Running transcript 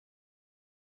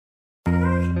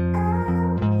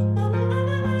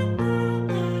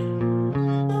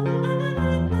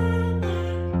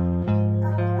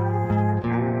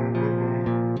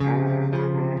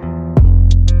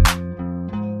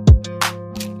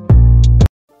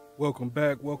Welcome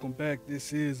back. Welcome back.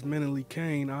 This is Mentally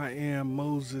Kaine. I am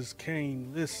Moses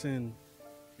Kaine. Listen,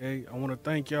 okay, I want to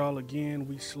thank y'all again.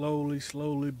 We slowly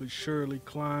but surely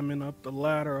climbing up the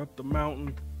ladder, up the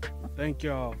mountain. Thank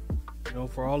y'all. You know,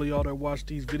 for all of y'all that watch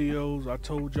these videos, I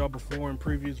told y'all before in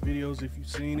previous videos, if you've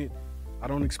seen it, I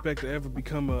don't expect to ever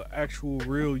become an actual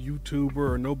real YouTuber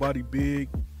or nobody big.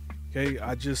 Okay,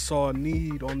 I just saw a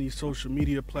need on these social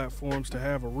media platforms to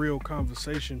have a real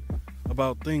conversation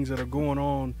about things that are going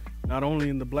on not only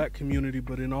in the black community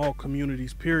but in all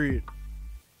communities, period.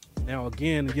 Now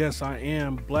again, yes, I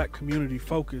am black community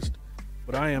focused,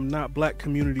 but I am not black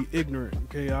community ignorant.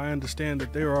 Okay, I understand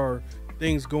that there are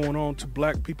things going on to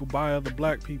black people by other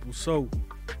black people, so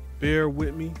bear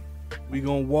with me. We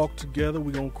gonna walk together,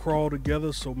 we gonna crawl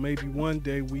together, so maybe one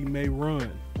day we may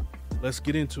run. Let's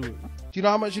get into it. Do you know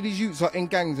how much of these youths are in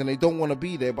gangs and they don't want to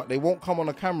be there, but they won't come on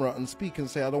a camera and speak and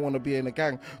say, I don't want to be in a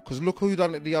gang? Because look who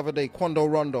done it the other day, Quando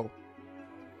Rondo.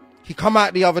 He come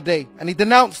out the other day and he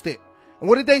denounced it. And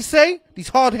what did they say? These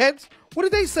hard heads? What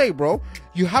did they say, bro?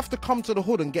 You have to come to the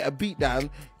hood and get a beat down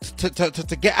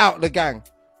to get out of the gang.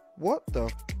 What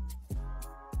the? Do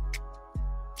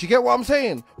you get what I'm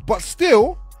saying? But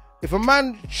still, if a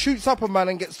man shoots up a man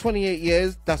and gets 28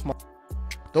 years, that's my...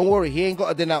 Don't worry, he ain't got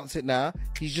to denounce it now.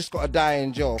 He's just got to die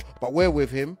in jail. But we're with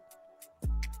him.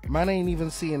 Man ain't even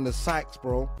seeing the sights,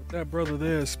 bro. What that brother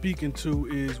there is speaking to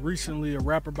is recently a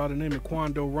rapper by the name of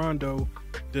Quando Rondo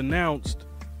denounced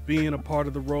being a part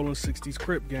of the Rolling 60s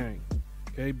Crip gang.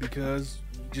 Okay, because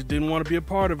he just didn't want to be a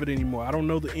part of it anymore. I don't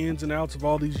know the ins and outs of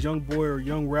all these young boy or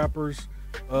young rappers,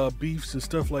 beefs and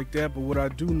stuff like that. But what I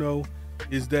do know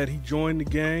is that he joined the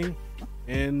gang.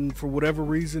 And for whatever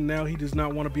reason, now he does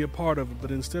not want to be a part of it.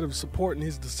 But instead of supporting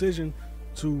his decision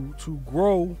to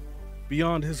grow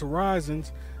beyond his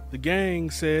horizons, the gang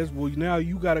says, well, now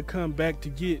you got to come back to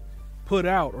get put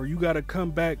out, or you got to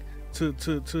come back to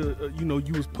you know,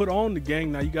 you was put on the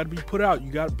gang. Now you got to be put out.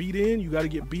 You got beat in, you got to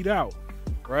get beat out,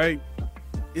 right?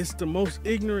 It's the most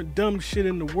ignorant, dumb shit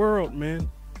in the world, man.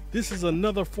 This is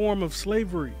another form of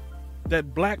slavery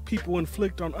that black people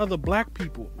inflict on other black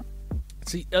people.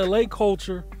 See, LA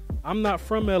culture, I'm not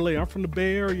from LA, I'm from the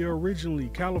Bay Area originally,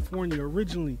 California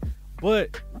originally,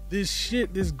 but this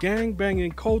shit, this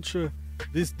gangbanging culture,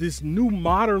 this new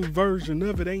modern version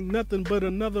of it ain't nothing but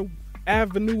another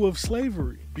avenue of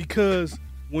slavery. Because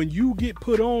when you get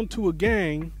put on to a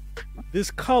gang, this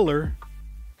color,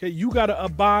 okay, you gotta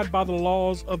abide by the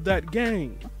laws of that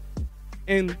gang.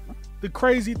 And the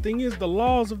crazy thing is, the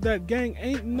laws of that gang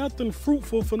ain't nothing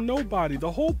fruitful for nobody.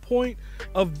 The whole point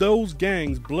of those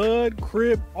gangs, Blood,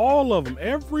 Crip, all of them,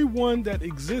 everyone that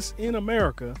exists in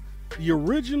America, the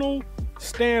original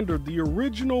standard, the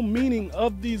original meaning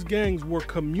of these gangs were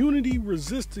community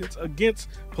resistance against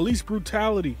police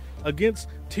brutality, against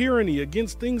tyranny,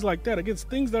 against things like that, against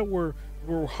things that were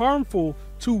harmful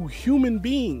to human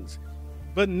beings.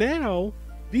 But now,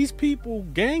 these people,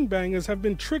 gangbangers, have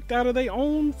been tricked out of their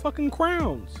own fucking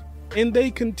crowns. And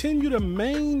they continue to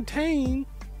maintain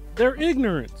their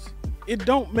ignorance. It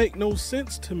don't make no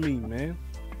sense to me, man.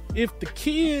 If the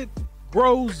kid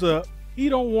grows up, he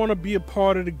don't want to be a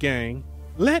part of the gang,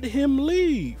 let him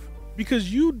leave.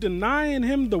 Because you denying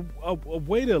him a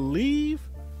way to leave,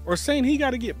 or saying he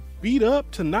got to get beat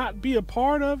up to not be a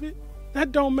part of it,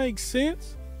 that don't make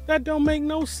sense. That don't make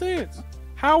no sense.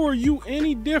 How are you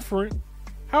any different?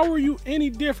 How are you any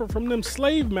different from them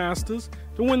slave masters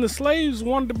to when the slaves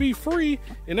wanted to be free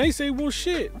and they say, well,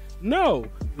 shit, no,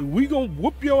 we gonna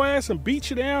whoop your ass and beat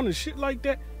you down and shit like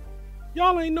that?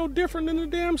 Y'all ain't no different than the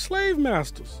damn slave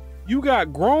masters. You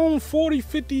got grown 40,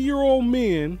 50-year-old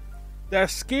men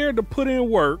that's scared to put in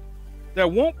work,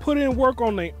 that won't put in work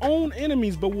on their own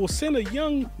enemies, but will send a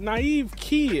young, naive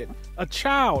kid, a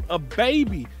child, a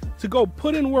baby, to go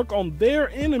put in work on their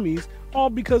enemies, all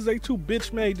because they too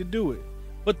bitch made to do it.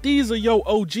 But these are your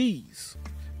OGs.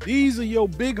 These are your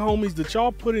big homies that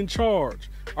y'all put in charge,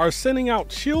 are sending out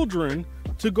children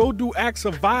to go do acts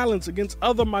of violence against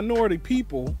other minority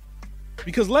people.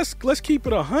 Because let's keep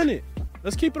it 100.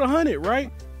 Let's keep it 100,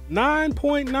 right?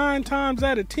 9.9 times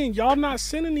out of 10, y'all not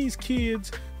sending these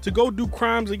kids to go do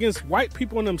crimes against white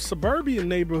people in them suburban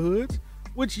neighborhoods,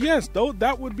 which, yes, though,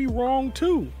 that would be wrong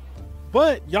too.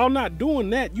 But y'all not doing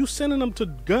that. You sending them to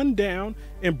gun down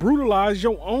and brutalize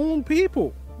your own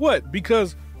people. What?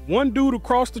 Because one dude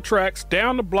across the tracks,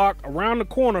 down the block, around the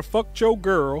corner, fucked your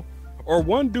girl, or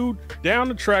one dude down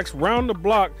the tracks, round the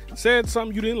block, said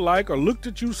something you didn't like, or looked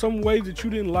at you some way that you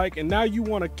didn't like, and now you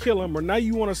want to kill him, or now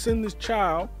you want to send this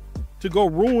child to go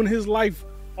ruin his life,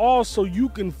 all so you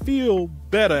can feel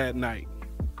better at night.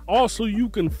 Also, you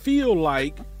can feel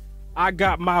like I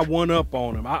got my one up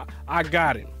on him. I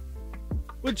got him.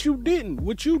 But you didn't.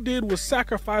 What you did was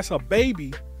sacrifice a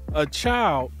baby, a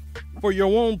child, for your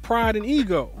own pride and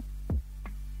ego.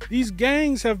 These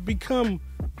gangs have become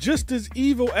just as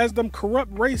evil as them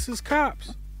corrupt racist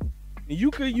cops. And you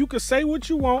could say what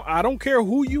you want. I don't care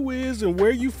who you is and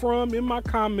where you from in my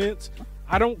comments.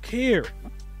 I don't care.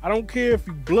 I don't care if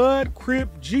you Blood, Crip,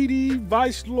 GD,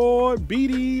 Vice Lord,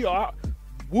 BD,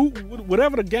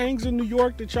 whatever the gangs in New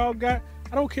York that y'all got.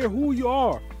 I don't care who you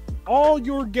are. All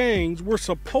your gangs were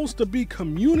supposed to be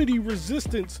community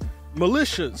resistance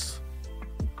militias.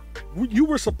 You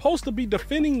were supposed to be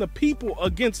defending the people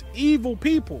against evil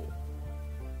people.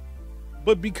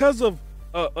 But because of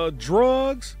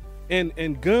drugs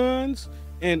and guns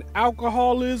and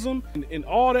alcoholism and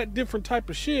all that different type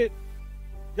of shit,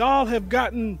 y'all have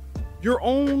gotten your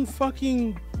own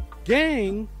fucking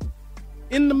gang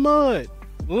in the mud,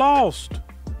 lost,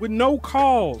 with no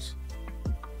cause,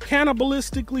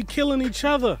 cannibalistically killing each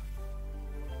other.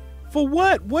 For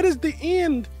what? What is the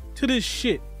end to this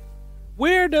shit?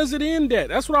 Where does it end at?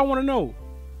 That's what I want to know.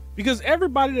 Because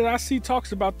everybody that I see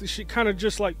talks about this shit kind of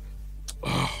just like,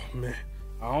 oh man,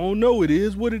 I don't know. It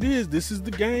is what it is. This is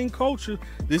the gang culture.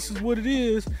 This is what it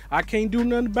is. I can't do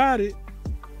nothing about it.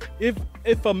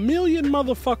 If a million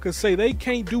motherfuckers say they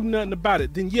can't do nothing about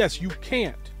it, then yes, you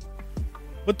can't.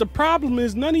 But the problem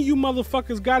is none of you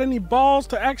motherfuckers got any balls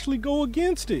to actually go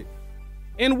against it.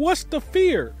 And what's the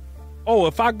fear? Oh,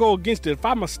 if I go against it, if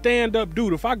I'm a stand-up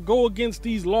dude, if I go against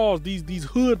these laws, these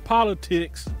hood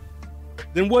politics,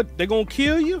 then what? They gonna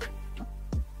kill you?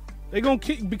 They gonna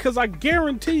kill, because I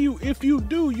guarantee you, if you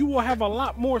do, you will have a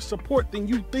lot more support than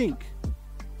you think.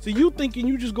 So you thinking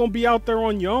you just gonna be out there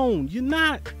on your own. You're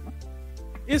not.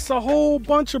 It's a whole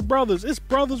bunch of brothers. It's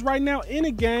brothers right now in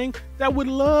a gang that would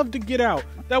love to get out,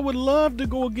 that would love to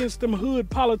go against them hood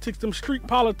politics, them street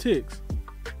politics.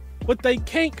 But they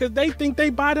can't because they think they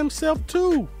by themselves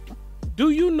too. Do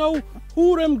you know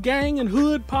who them gang and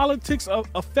hood politics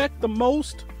affect the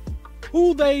most?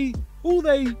 Who they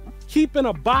keep in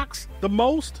a box the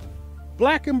most?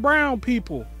 Black and brown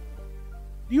people.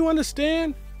 Do you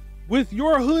understand? With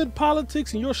your hood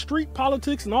politics and your street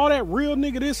politics and all that real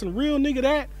nigga this and real nigga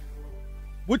that,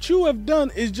 what you have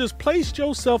done is just placed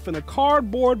yourself in a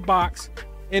cardboard box,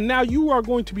 and now you are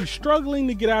going to be struggling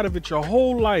to get out of it your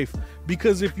whole life.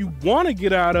 Because if you want to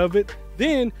get out of it,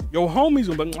 then your homies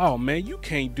will be like, oh man, you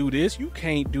can't do this, you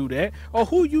can't do that. Or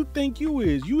who you think you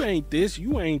is? You ain't this,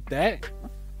 you ain't that.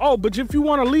 Oh, but if you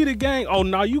want to lead a gang, oh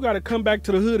no, you got to come back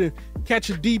to the hood and catch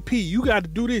a DP. You got to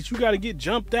do this, you got to get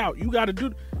jumped out, you got to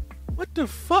do. What the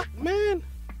fuck, man?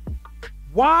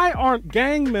 Why aren't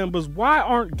gang members, why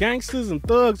aren't gangsters and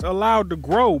thugs allowed to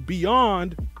grow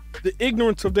beyond the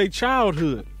ignorance of their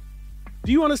childhood?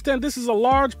 Do you understand this is a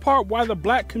large part why the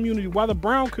black community, why the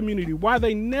brown community, why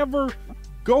they never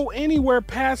go anywhere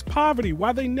past poverty,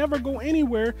 why they never go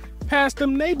anywhere past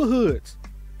them neighborhoods?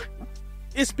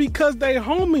 It's because they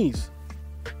homies.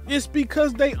 It's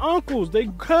because they uncles, they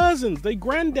cousins, they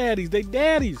granddaddies, they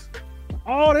daddies.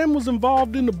 All them was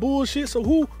involved in the bullshit, so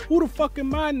who the fuck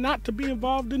am I not to be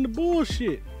involved in the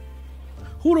bullshit?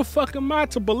 Who the fuck am I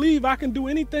to believe I can do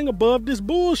anything above this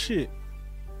bullshit?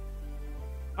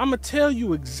 I'ma tell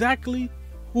you exactly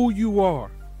who you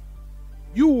are.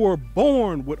 You were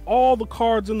born with all the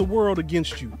cards in the world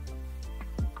against you.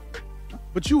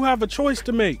 But you have a choice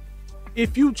to make.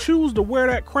 If you choose to wear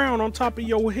that crown on top of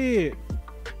your head,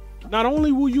 not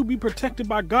only will you be protected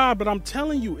by God, but I'm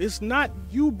telling you, it's not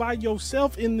you by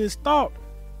yourself in this thought.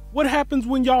 What happens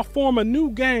when y'all form a new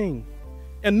gang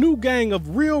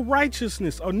of real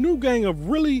righteousness, a new gang of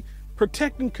really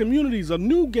protecting communities, a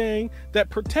new gang that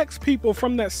protects people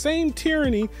from that same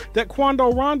tyranny that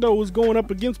Quando Rondo is going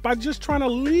up against by just trying to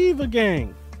leave a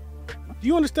gang? Do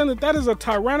you understand that that is a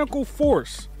tyrannical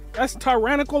force? That's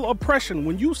tyrannical oppression.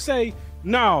 When you say,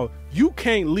 no, you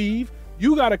can't leave,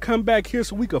 you got to come back here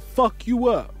so we could fuck you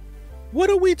up. What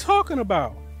are we talking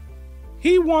about?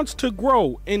 He wants to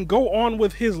grow and go on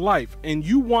with his life, and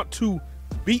you want to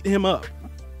beat him up.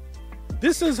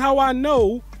 This is how I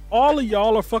know all of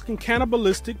y'all are fucking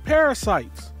cannibalistic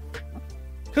parasites.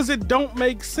 Because it don't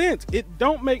make sense. It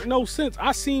don't make no sense.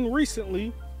 I seen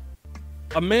recently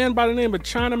a man by the name of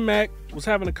China Mac was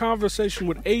having a conversation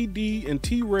with AD and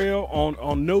T-Rail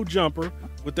on No Jumper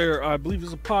with their, I believe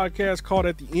it's a podcast called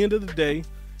At the End of the Day.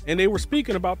 And they were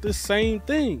speaking about this same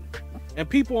thing. And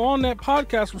people on that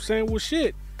podcast were saying, well,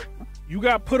 shit, you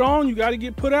got put on, you got to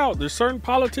get put out. There's certain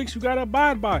politics you got to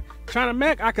abide by. China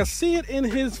Mac, I could see it in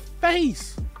his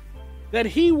face that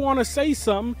he want to say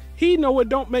something. He know it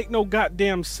don't make no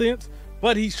goddamn sense,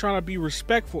 but he's trying to be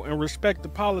respectful and respect the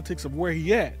politics of where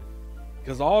he at.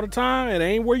 Because all the time, it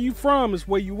ain't where you from, it's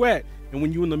where you at. And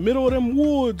when you in the middle of them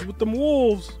woods with them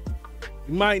wolves,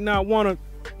 you might not want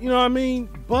to, you know what I mean?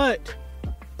 But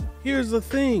here's the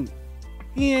thing.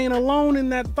 He ain't alone in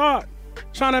that thought.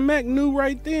 China Mac knew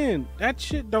right then. That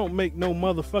shit don't make no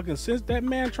motherfucking sense. That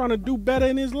man trying to do better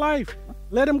in his life.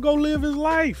 Let him go live his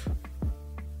life.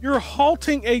 You're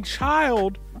halting a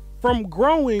child from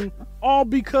growing all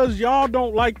because y'all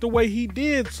don't like the way he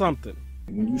did something.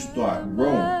 When you start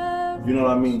growing, you know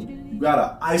what I mean? You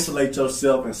gotta isolate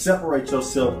yourself and separate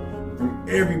yourself from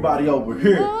everybody over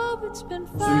here so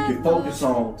you can focus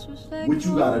on what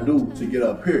you gotta do to get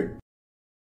up here.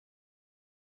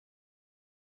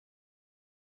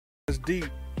 That's deep.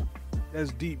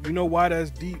 That's deep. You know why that's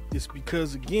deep? It's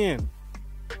because, again,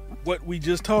 what we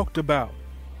just talked about.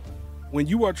 When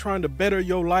you are trying to better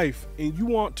your life and you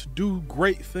want to do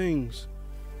great things,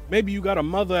 maybe you got a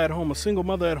mother at home, a single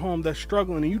mother at home that's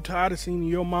struggling, and you tired of seeing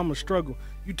your mama struggle.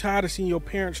 You tired of seeing your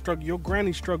parents struggle, your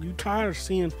granny struggle. You tired of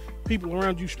seeing people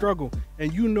around you struggle.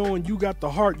 And you knowing you got the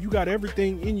heart, you got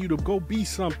everything in you to go be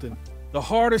something. The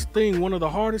hardest thing, one of the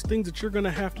hardest things that you're going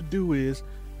to have to do is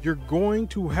you're going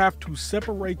to have to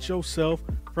separate yourself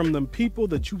from them people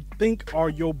that you think are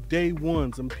your day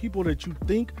ones, and people that you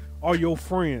think are your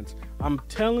friends. I'm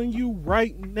telling you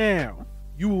right now,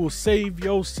 you will save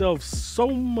yourself so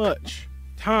much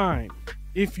time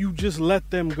if you just let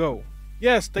them go.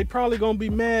 Yes, they probably gonna be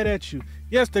mad at you.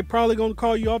 Yes, they probably gonna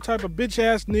call you all type of bitch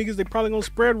ass niggas. They probably gonna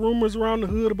spread rumors around the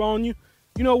hood about you.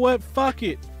 You know what? Fuck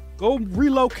it. Go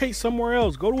relocate somewhere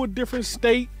else. Go to a different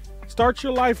state. Start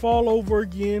your life all over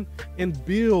again and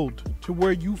build to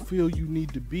where you feel you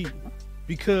need to be.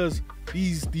 Because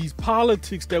these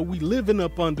politics that we living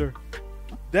up under,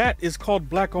 that is called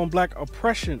black on black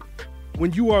oppression.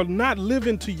 When you are not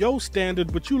living to your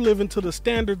standard, but you living to the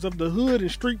standards of the hood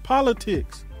and street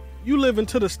politics. You living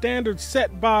to the standards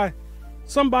set by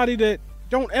somebody that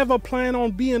don't ever plan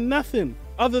on being nothing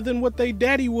other than what they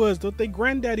daddy was, what they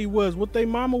granddaddy was, what they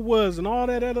mama was, and all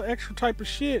that other extra type of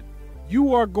shit.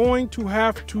 You are going to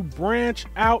have to branch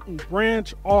out and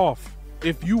branch off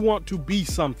if you want to be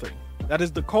something. That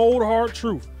is the cold hard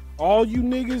truth. All you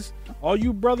niggas, all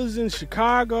you brothers in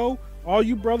Chicago, all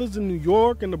you brothers in New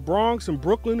York and the Bronx and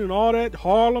Brooklyn and all that,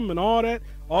 Harlem and all that,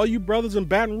 all you brothers in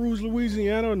Baton Rouge,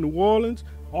 Louisiana and New Orleans,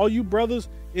 all you brothers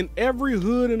in every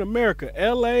hood in America,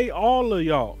 LA, all of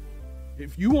y'all.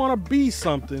 If you want to be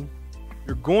something,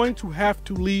 you're going to have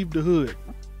to leave the hood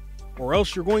or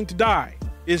else you're going to die.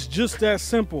 It's just that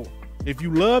simple. If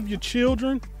you love your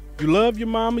children, you love your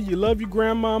mama, you love your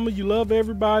grandmama, you love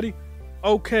everybody,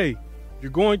 okay,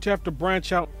 you're going to have to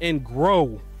branch out and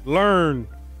grow, learn,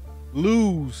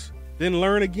 lose, then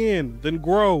learn again, then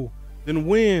grow, then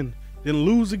win, then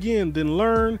lose again, then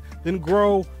learn, then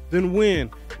grow, then win.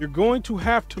 You're going to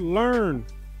have to learn.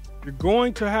 You're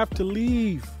going to have to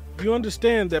leave. You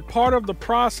understand that part of the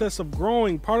process of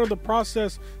growing, part of the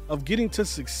process of getting to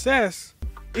success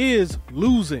is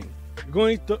losing. You're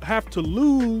going to have to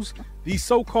lose these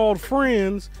so-called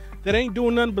friends that ain't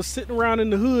doing nothing but sitting around in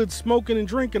the hood smoking and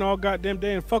drinking all goddamn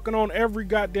day and fucking on every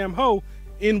goddamn hoe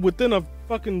in within a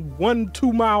fucking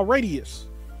 1-2 mile radius.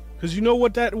 Cause you know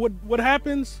what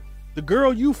happens? The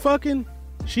girl you fucking,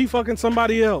 she fucking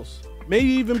somebody else. Maybe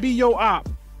even be your op.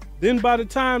 Then by the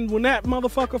time when that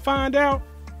motherfucker find out,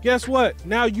 guess what?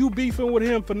 Now you beefing with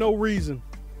him for no reason.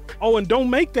 Oh, and don't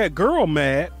make that girl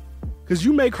mad. Cause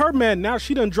you make her mad, now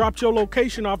she done dropped your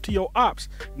location off to your ops.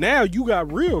 Now you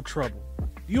got real trouble.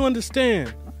 You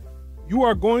understand? You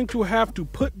are going to have to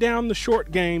put down the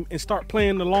short game and start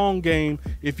playing the long game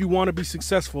if you want to be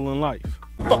successful in life.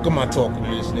 Fuck am I talking to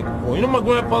this nigga for? You know my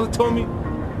grandfather told me?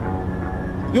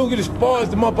 You don't get as far as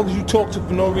the motherfuckers you talk to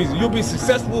for no reason. You'll be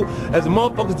successful as the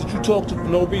motherfuckers that you talk to for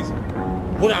no reason.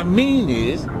 What I mean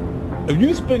is, if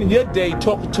you spending your day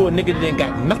talking to a nigga that ain't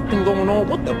got nothing going on,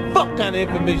 what the fuck kind of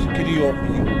information can he offer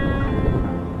you?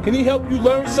 Can he help you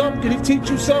learn something? Can he teach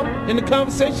you something in the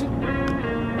conversation?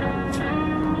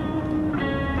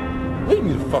 Leave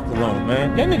me the fuck alone,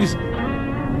 man. Y'all niggas...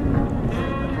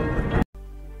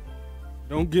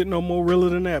 Don't get no more realer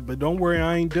than that, but don't worry,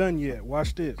 I ain't done yet.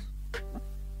 Watch this.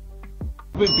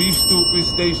 Be stupid,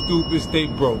 stay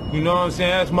broke. You know what I'm saying?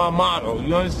 That's my motto.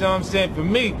 You understand what I'm saying? For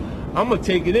me, I'm gonna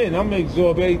take it in. I'm gonna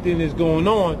absorb everything that's going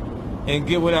on and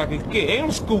get what I can get. Ain't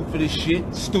no school for this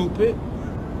shit, stupid.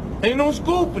 Ain't no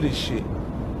school for this shit.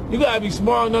 You gotta be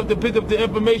smart enough to pick up the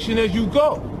information as you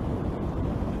go.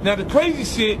 Now the crazy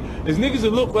shit is niggas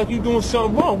that look like you doing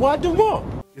something wrong. Why do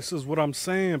wrong? This is what I'm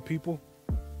saying, people.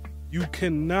 You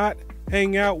cannot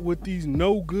hang out with these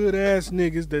no good ass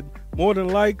niggas that more than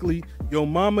likely your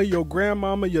mama, your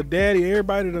grandmama, your daddy,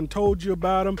 everybody done told you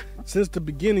about them. since the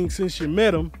beginning, since you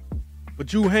met them,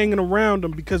 but you hanging around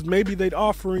them because maybe they'd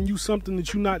offering you something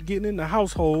that you're not getting in the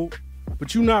household,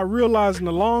 but you not realizing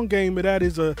the long game of that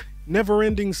is a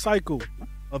never-ending cycle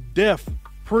of death,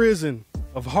 prison,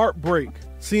 of heartbreak,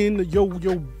 seeing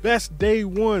your best day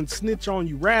one snitch on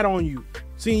you, rat on you,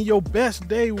 seeing your best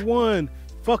day one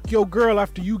fuck your girl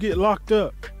after you get locked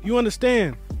up. You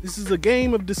understand? This is a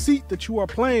game of deceit that you are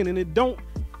playing, and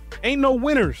ain't no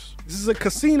winners. This is a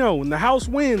casino, and the house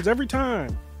wins every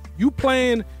time. You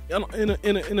playing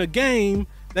in a game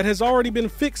that has already been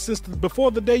fixed since before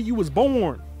the day you was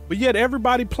born. But yet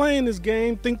everybody playing this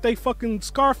game think they fucking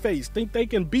Scarface, think they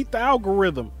can beat the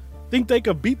algorithm, think they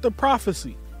can beat the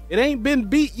prophecy. It ain't been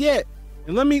beat yet.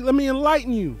 And let me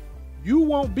enlighten you. You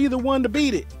won't be the one to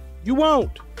beat it. You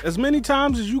won't. As many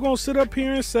times as you gonna sit up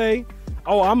here and say,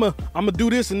 oh, I'ma do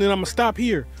this and then I'ma stop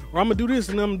here, or I'ma do this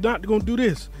and then I'm not gonna do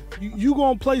this. You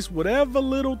gonna place whatever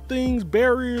little things,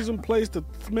 barriers in place to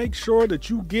make sure that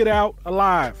you get out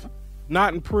alive,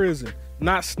 not in prison,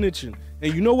 not snitching.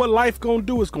 And you know what life gonna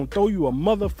do? It's gonna throw you a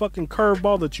motherfucking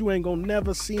curveball that you ain't gonna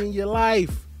never see in your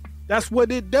life. That's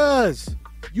what it does.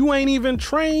 You ain't even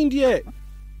trained yet.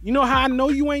 You know how I know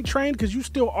you ain't trained? Because you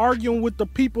still arguing with the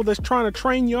people that's trying to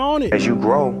train you on it. As you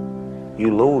grow,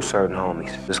 you lose certain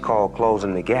homies. It's called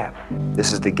closing the gap.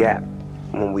 This is the gap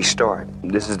when we start.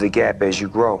 This is the gap as you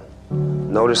grow.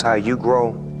 Notice how you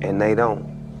grow and they don't.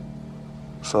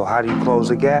 So how do you close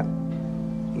the gap?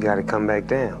 You gotta come back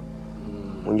down.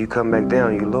 When you come back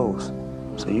down, you lose.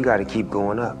 So you gotta keep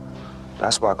going up.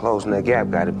 That's why closing that gap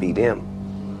gotta be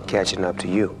them catching up to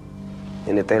you.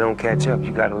 And if they don't catch up,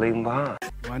 you gotta leave them behind.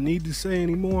 Do I need to say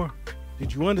any more?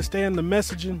 Did you understand the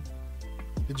messaging?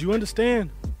 Did you understand?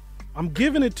 I'm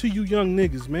giving it to you young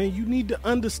niggas, man. You need to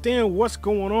understand what's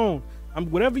going on.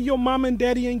 Whatever your mama and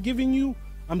daddy ain't giving you,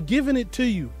 I'm giving it to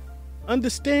you.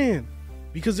 Understand.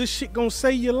 Because this shit gonna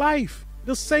save your life.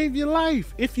 It'll save your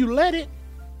life if you let it.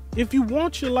 If you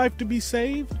want your life to be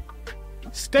saved,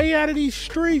 stay out of these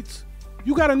streets.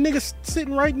 You got a nigga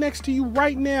sitting right next to you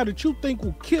right now that you think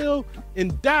will kill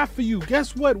and die for you.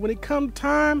 Guess what? When it come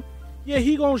time, yeah,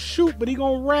 he gonna shoot, but he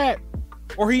gonna rat.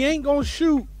 Or he ain't gonna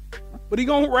shoot, but he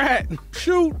gonna rat.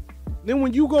 Shoot. Then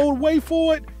when you go away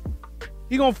for it,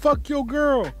 he gonna fuck your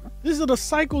girl. These are the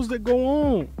cycles that go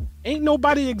on. Ain't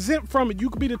nobody exempt from it. You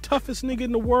could be the toughest nigga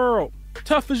in the world.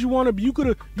 Tough as you want to be. You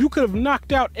could have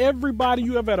knocked out everybody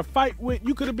you ever had a fight with.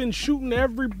 You could have been shooting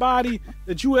everybody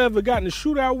that you ever gotten a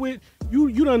shootout with. You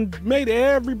done made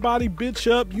everybody bitch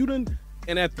up.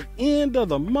 And at the end of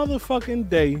the motherfucking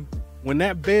day, when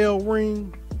that bell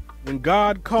ring, when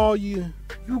God call you,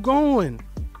 you going.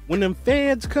 When them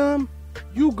feds come,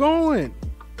 you going.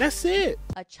 That's it.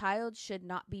 A child should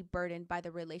not be burdened by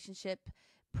the relationship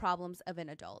problems of an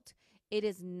adult. It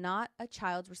is not a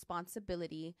child's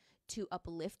responsibility to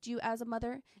uplift you as a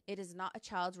mother. It is not a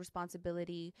child's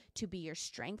responsibility to be your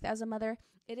strength as a mother.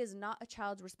 It is not a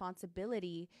child's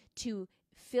responsibility to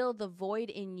fill the void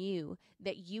in you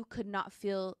that you could not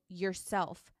fill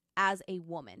yourself as a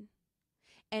woman.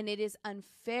 And it is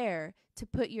unfair to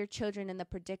put your children in the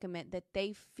predicament that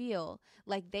they feel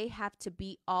like they have to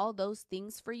be all those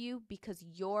things for you because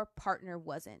your partner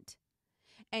wasn't.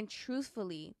 And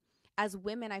truthfully, as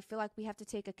women, I feel like we have to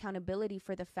take accountability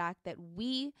for the fact that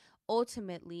we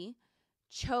ultimately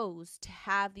chose to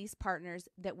have these partners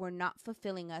that were not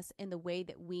fulfilling us in the way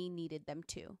that we needed them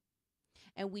to.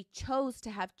 And we chose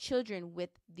to have children with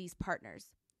these partners.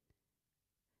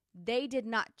 They did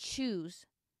not choose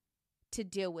to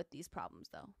deal with these problems,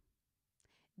 though.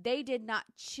 They did not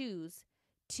choose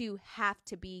to have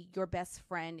to be your best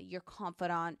friend, your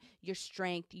confidant, your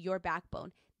strength, your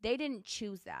backbone. They didn't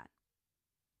choose that.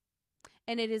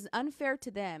 And it is unfair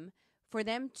to them for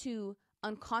them to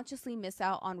unconsciously miss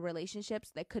out on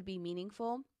relationships that could be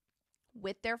meaningful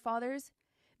with their fathers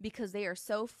because they are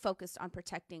so focused on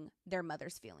protecting their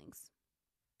mother's feelings.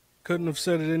 Couldn't have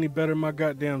said it any better my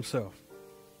goddamn self.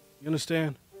 You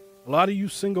understand? A lot of you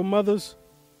single mothers,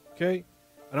 okay?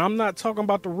 And I'm not talking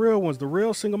about the real ones, the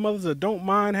real single mothers that don't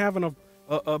mind having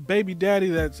a baby daddy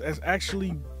that's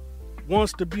actually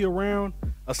wants to be around,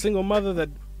 a single mother that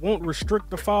won't restrict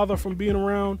the father from being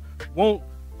around, won't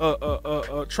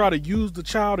try to use the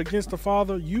child against the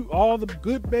father. You, all the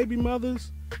good baby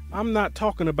mothers, I'm not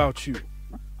talking about you.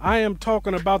 I am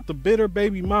talking about the bitter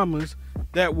baby mamas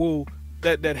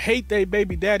that hate their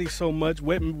baby daddy so much,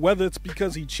 whether it's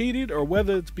because he cheated or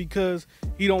whether it's because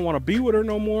he don't want to be with her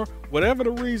no more. Whatever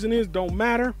the reason is, don't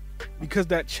matter, because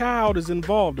that child is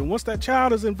involved. And once that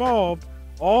child is involved,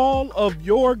 all of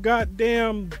your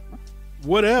goddamn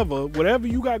whatever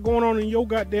you got going on in your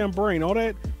goddamn brain, all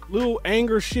that little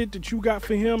anger shit that you got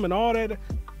for him and all that,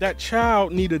 that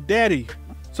child need a daddy.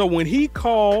 So when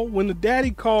the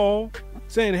daddy call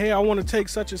saying, hey, I want to take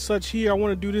such and such here, I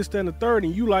want to do this, that, and the third,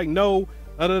 and you like, no,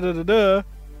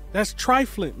 that's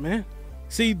trifling, man.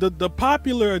 See, the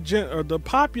popular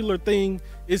thing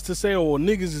is to say, oh,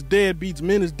 niggas is deadbeats,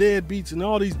 men is deadbeats, and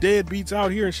all these deadbeats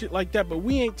out here and shit like that. But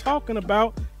we ain't talking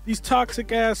about these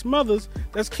toxic ass mothers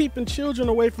that's keeping children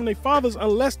away from their fathers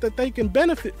unless that they can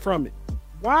benefit from it.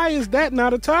 Why is that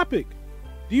not a topic?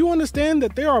 Do you understand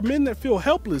that there are men that feel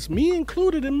helpless, me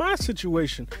included in my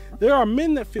situation? There are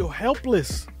men that feel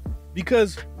helpless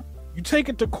because you take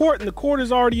it to court and the court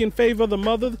is already in favor of the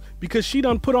mother because she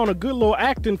done put on a good little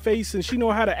acting face and she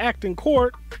know how to act in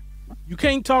court. You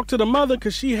can't talk to the mother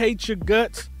because she hates your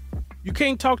guts. You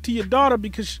can't talk to your daughter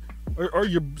because, or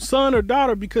your son or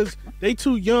daughter because they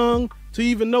too young to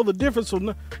even know the difference.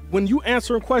 So when you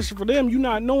answer a question for them, you're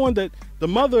not knowing that the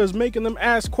mother is making them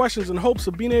ask questions in hopes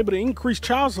of being able to increase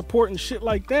child support and shit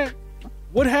like that.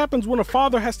 What happens when a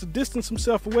father has to distance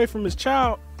himself away from his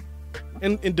child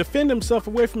and defend himself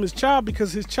away from his child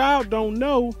because his child don't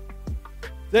know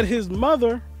that his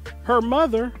mother, her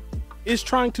mother, is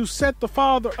trying to set the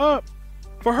father up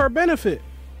for her benefit,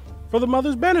 for the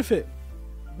mother's benefit?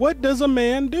 What does a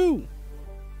man do?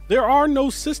 There are no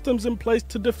systems in place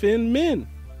to defend men.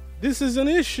 This is an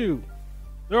issue.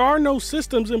 There are no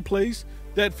systems in place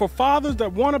that for fathers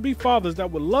that want to be fathers,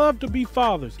 that would love to be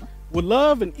fathers, would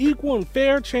love an equal and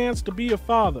fair chance to be a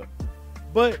father.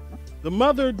 But the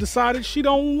mother decided she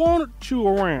don't want you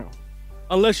around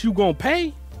unless you gonna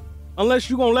pay, unless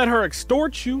you gonna let her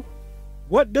extort you.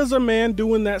 What does a man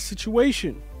do in that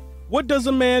situation? What does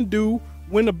a man do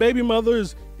when the baby mother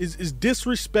is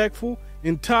disrespectful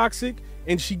and toxic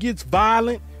and she gets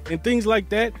violent and things like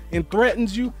that and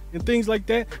threatens you and things like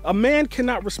that? A man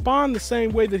cannot respond the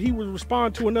same way that he would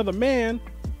respond to another man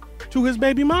to his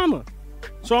baby mama.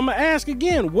 So I'm gonna ask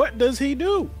again, what does he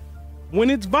do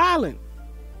when it's violent?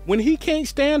 When he can't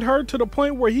stand her to the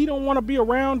point where he don't want to be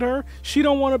around her, she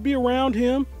don't want to be around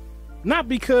him, not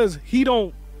because he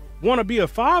don't want to be a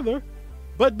father,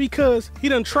 but because he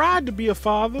done tried to be a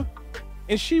father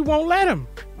and she won't let him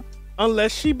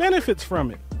unless she benefits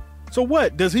from it. So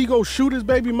what? Does he go shoot his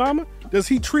baby mama? Does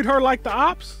he treat her like the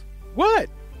ops? What?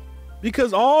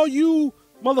 Because all you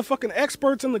motherfucking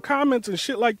experts in the comments and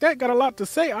shit like that got a lot to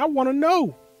say. I want to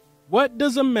know, what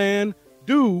does a man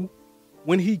do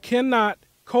when he cannot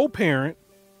co-parent,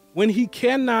 when he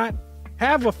cannot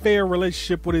have a fair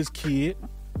relationship with his kid,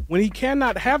 when he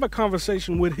cannot have a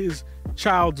conversation with his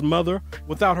child's mother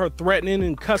without her threatening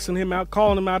and cussing him out,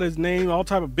 calling him out his name, all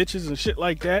type of bitches and shit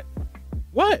like that?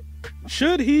 What?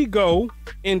 Should he go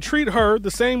and treat her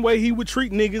the same way he would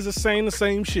treat niggas that's saying the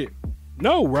same shit?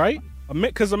 No, right?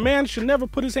 Because a man should never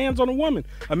put his hands on a woman.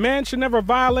 A man should never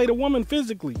violate a woman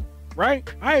physically, right?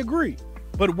 I agree.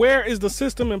 But where is the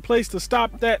system in place to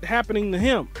stop that happening to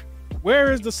him?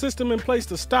 Where is the system in place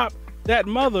to stop that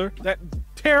mother, that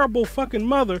terrible fucking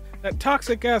mother, that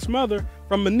toxic ass mother,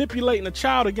 from manipulating a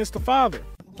child against the father?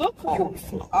 Look for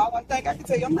it. All I think I can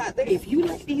tell you, I'm not there. If you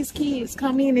let these kids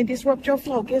come in and disrupt your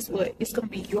flow, guess what? It's gonna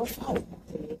be your fault.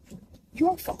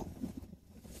 Your fault.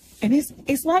 And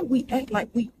it's like we act like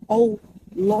we owe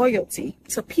loyalty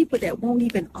to people that won't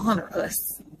even honor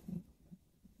us.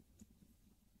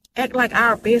 Act like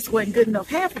our best wasn't good enough.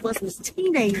 Half of us was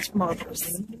teenage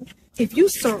mothers. If you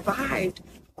survived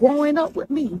growing up with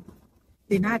me,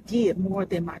 then I did more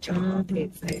than my job.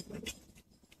 Exactly.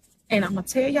 And I'm going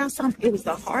to tell y'all something. It was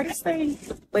the hardest thing,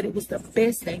 but it was the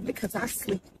best thing because I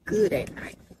sleep good at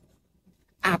night.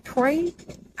 I pray,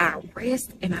 I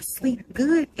rest, and I sleep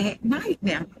good at night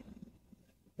now.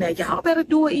 Now, y'all better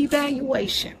do an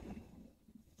evaluation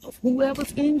of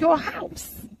whoever's in your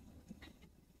house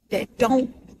that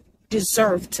don't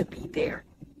deserve to be there.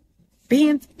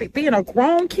 Being a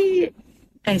grown kid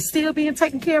and still being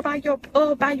taken care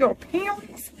of by your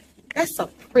parents, that's a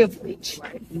privilege.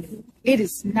 It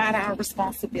is not our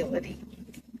responsibility.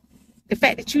 The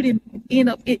fact that you didn't end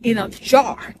up in a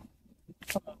jar.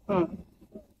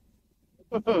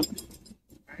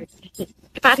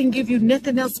 If I didn't give you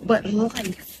nothing else but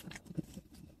life,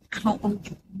 I don't owe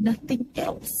you nothing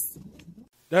else.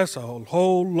 That's a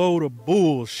whole load of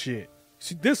bullshit.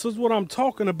 See, this is what I'm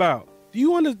talking about. Do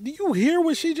you hear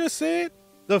what she just said?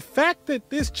 The fact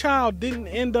that this child didn't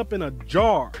end up in a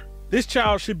jar, this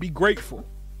child should be grateful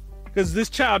because this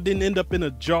child didn't end up in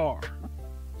a jar.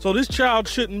 So this child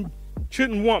shouldn't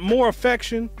want more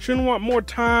affection, shouldn't want more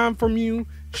time from you,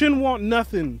 shouldn't want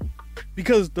nothing,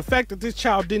 because the fact that this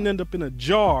child didn't end up in a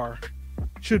jar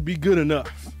should be good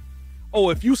enough. Oh,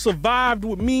 if you survived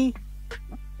with me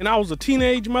and I was a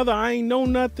teenage mother, I ain't know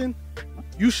nothing,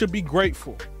 you should be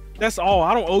grateful. That's all.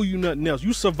 I don't owe you nothing else.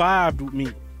 You survived with me.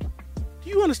 Do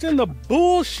you understand the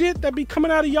bullshit that be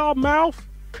coming out of y'all mouth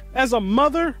as a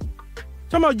mother?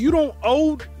 Talking about you don't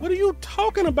owe. What are you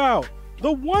talking about?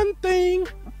 The one thing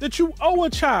that you owe a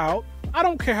child, I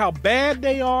don't care how bad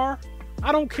they are.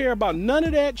 I don't care about none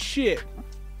of that shit.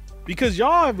 Because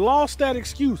y'all have lost that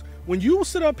excuse. When you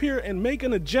sit up here and make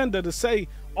an agenda to say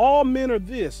all men are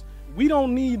this, we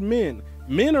don't need men.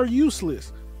 Men are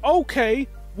useless. Okay,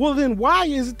 well then why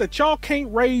is it that y'all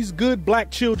can't raise good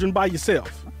black children by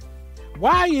yourself?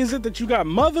 Why is it that you got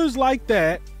mothers like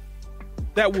that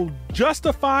that will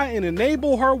justify and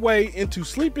enable her way into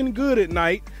sleeping good at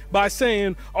night by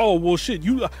saying, oh, well, shit,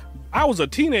 I was a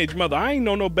teenage mother. I ain't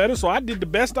know no better, so I did the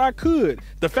best I could.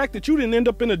 The fact that you didn't end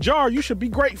up in a jar, you should be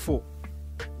grateful.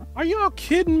 Are y'all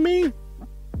kidding me?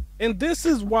 And this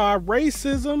is why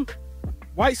racism,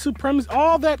 white supremacy,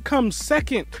 all that comes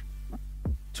second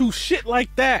to shit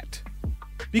like that.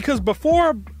 Because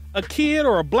before a kid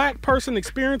or a black person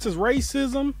experiences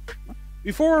racism,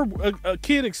 before a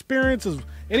kid experiences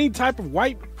any type of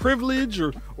white privilege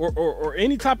or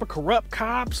any type of corrupt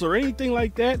cops or anything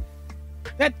like that,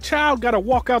 that child got to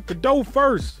walk out the door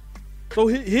first. So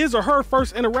his or her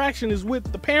first interaction is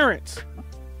with the parents.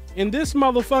 And this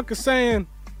motherfucker saying,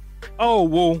 oh,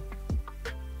 well,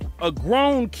 a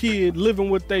grown kid living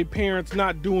with their parents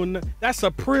not doing that, that's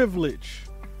a privilege.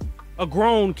 A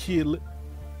grown kid.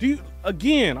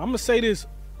 Again, I'm going to say this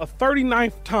a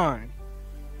 39th time.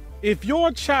 If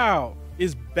your child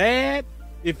is bad,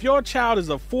 if your child is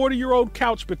a 40-year-old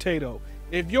couch potato,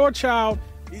 if your child,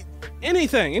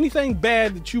 anything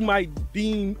bad that you might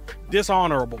deem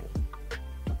dishonorable,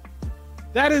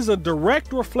 that is a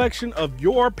direct reflection of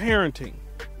your parenting.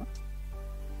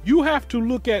 You have to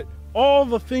look at all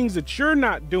the things that you're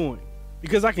not doing,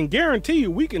 because I can guarantee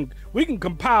you we can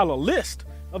compile a list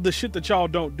of the shit that y'all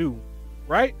don't do,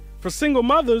 right? For single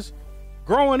mothers,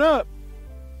 growing up,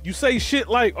 you say shit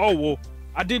like, oh, well,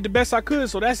 I did the best I could,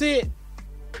 so that's it.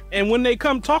 And when they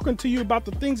come talking to you about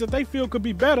the things that they feel could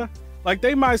be better, like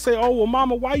they might say, oh, well,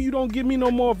 mama, why you don't give me no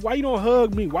more? Why you don't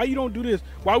hug me? Why you don't do this?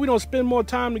 Why we don't spend more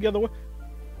time together?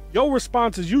 Your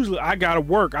response is usually, I got to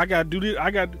work. I got to do this.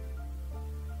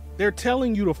 They're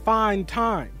telling you to find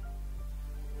time.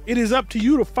 It is up to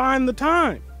you to find the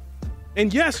time.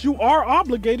 And yes, you are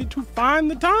obligated to find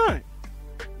the time.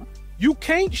 You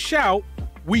can't shout,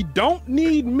 we don't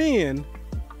need men,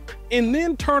 and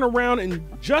then turn around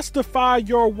and justify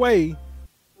your way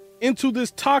into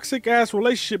this toxic ass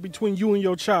relationship between you and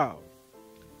your child.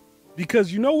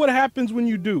 Because you know what happens when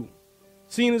you do?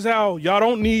 Seeing as how y'all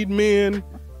don't need men,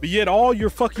 but yet all your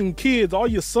fucking kids, all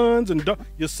your sons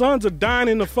are dying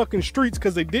in the fucking streets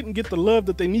because they didn't get the love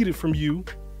that they needed from you,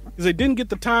 because they didn't get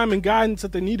the time and guidance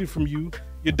that they needed from you.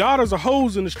 Your daughters are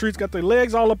hoes in the streets, got their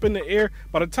legs all up in the air.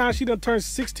 By the time she done turned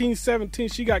 16, 17,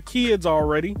 she got kids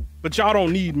already. But y'all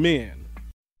don't need men.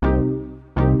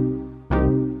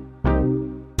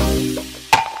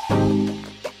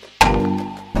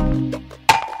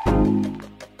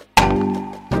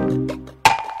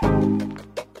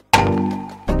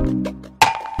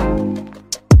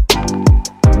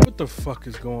 What the fuck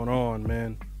is going on,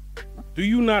 man? Do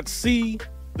you not see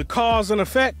the cause and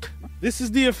effect? This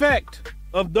is the effect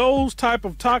of those type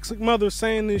of toxic mothers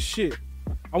saying this shit.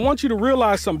 I want you to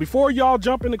realize something. Before y'all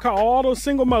jump in the car, all those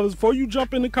single mothers, before you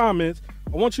jump in the comments,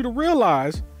 I want you to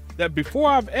realize that before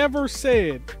I've ever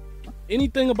said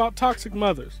anything about toxic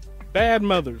mothers, bad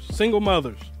mothers, single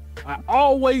mothers, I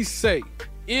always say,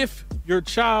 if your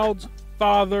child's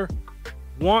father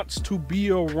wants to be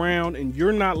around and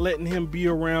you're not letting him be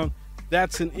around,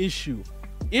 that's an issue.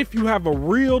 If you have a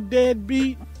real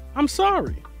deadbeat, I'm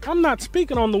sorry. I'm not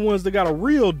speaking on the ones that got a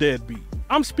real deadbeat.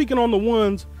 I'm speaking on the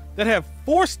ones that have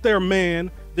forced their man,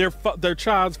 their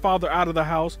child's father out of the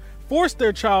house, forced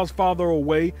their child's father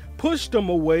away, pushed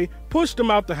them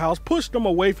out the house, pushed them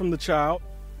away from the child,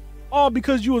 all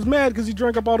because you was mad because he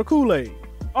drank up all the Kool-Aid,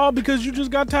 all because you just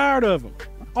got tired of him,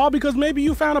 all because maybe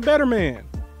you found a better man,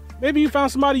 maybe you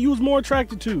found somebody you was more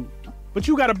attracted to, but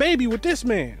you got a baby with this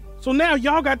man. So now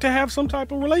y'all got to have some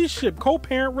type of relationship,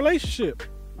 co-parent relationship.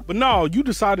 But no, you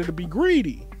decided to be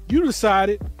greedy. You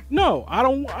decided, no, I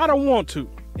don't want to.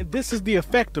 And this is the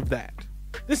effect of that.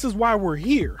 This is why we're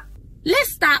here.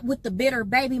 Let's stop with the bitter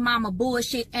baby mama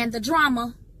bullshit and the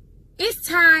drama. It's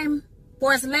time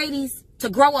for us ladies to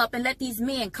grow up and let these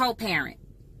men co-parent.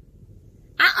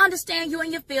 I understand you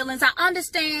and your feelings. I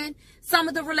understand some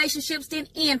of the relationships didn't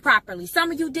end properly.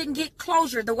 Some of you didn't get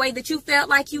closure the way that you felt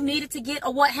like you needed to get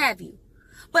or what have you.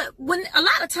 But when a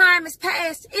lot of time has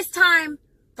passed, it's time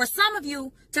for some of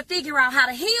you to figure out how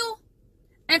to heal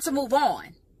and to move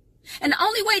on. And the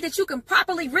only way that you can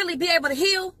properly really be able to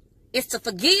heal is to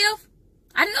forgive.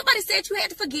 I didn't nobody said you had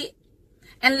to forget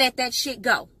and let that shit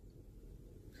go.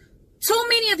 Too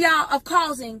many of y'all are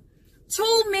causing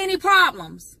too many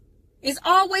problems. It's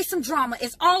always some drama.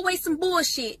 It's always some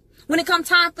bullshit. When it comes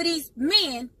time for these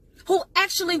men who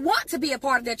actually want to be a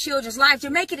part of their children's lives, you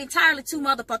make it entirely too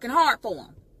motherfucking hard for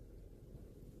them.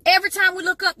 Every time we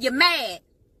look up, you're mad.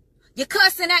 You're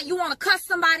cussing out. You want to cuss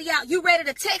somebody out. You ready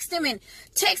to text him and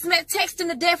text him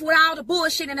to death with all the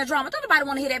bullshit and the drama. Don't nobody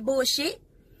want to hear that bullshit.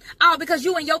 All because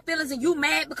you and your feelings and you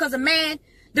mad because a man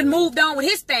done moved on with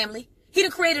his family. He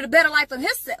done created a better life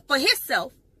for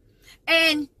himself.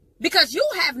 And because you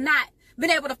have not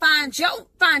been able to find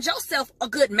yourself a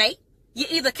good mate, you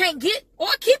either can't get or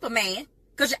keep a man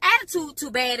because your attitude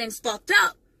too bad and it's fucked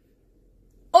up,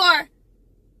 or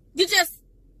you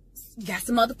got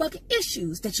some motherfucking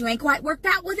issues that you ain't quite worked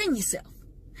out within yourself.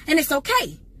 And it's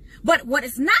okay. But what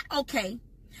is not okay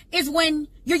is when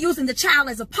you're using the child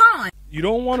as a pawn. You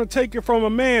don't want to take it from a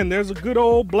man. There's a good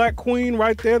old black queen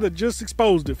right there that just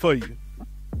exposed it for you.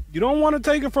 You don't want to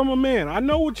take it from a man. I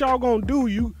know what y'all gonna do.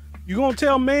 You gonna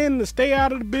tell men to stay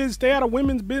out of the business, stay out of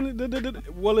women's business.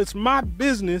 Well, it's my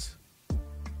business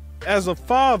as a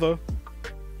father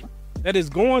that is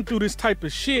going through this type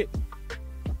of shit.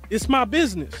 It's my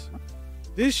business.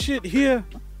 This shit here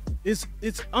it's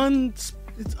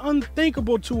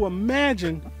unthinkable to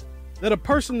imagine that a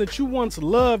person that you once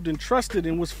loved and trusted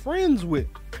and was friends with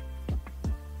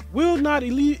will not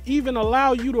even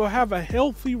allow you to have a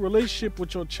healthy relationship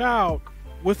with your child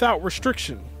without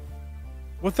restriction,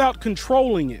 without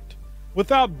controlling it,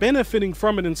 without benefiting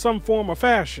from it in some form or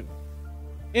fashion.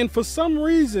 And for some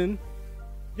reason,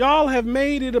 y'all have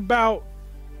made it about,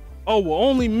 oh, well,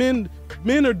 only men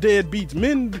are deadbeats.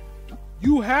 Men,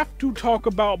 you have to talk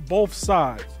about both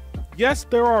sides. Yes,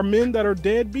 there are men that are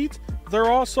deadbeats. There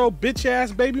are also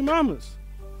bitch-ass baby mamas.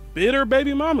 Bitter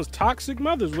baby mamas, toxic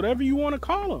mothers, whatever you want to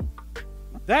call them.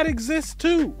 That exists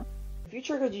too. If you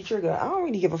trigger, you trigger. I don't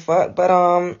really give a fuck. But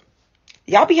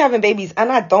y'all be having babies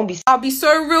and I don't be. I'll be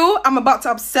so real, I'm about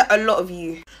to upset a lot of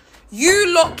you.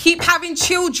 You lot keep having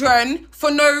children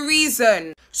for no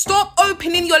reason. Stop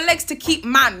opening your legs to keep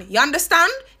man. You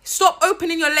understand? Stop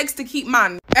opening your legs to keep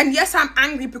man. And yes, I'm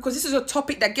angry because this is a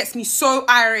topic that gets me so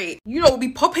irate. You lot will be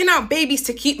popping out babies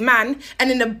to keep man, and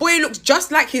then the boy looks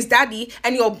just like his daddy,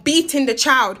 and you're beating the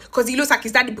child because he looks like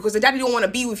his daddy because the daddy don't want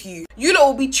to be with you. You lot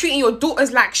will be treating your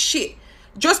daughters like shit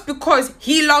just because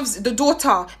he loves the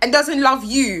daughter and doesn't love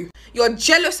you. You're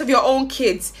jealous of your own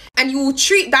kids, and you will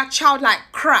treat that child like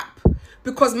crap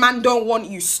because man don't want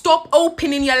you. Stop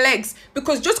opening your legs,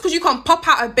 because just because you can pop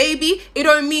out a baby, it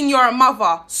don't mean you're a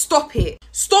mother. Stop it.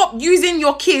 Stop using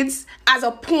your kids as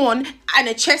a pawn and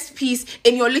a chess piece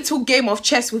in your little game of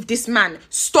chess with this man.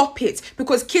 Stop it,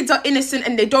 because kids are innocent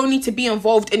and they don't need to be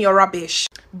involved in your rubbish.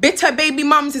 Bitter baby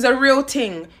mums is a real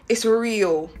thing. It's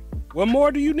real. What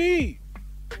more do you need?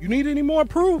 You need any more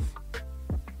proof?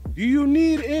 Do you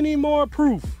need any more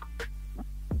proof?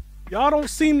 Y'all don't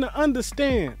seem to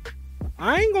understand.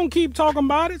 I ain't gonna keep talking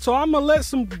about it, so I'm gonna let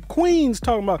some queens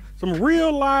talk about it. Some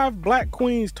real live black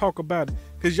queens talk about it.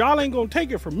 Cause y'all ain't gonna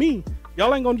take it from me.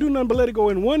 Y'all ain't gonna do nothing but let it go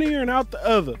in one ear and out the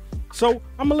other. So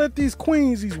I'm gonna let these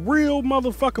queens, these real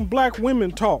motherfucking black women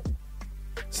talk.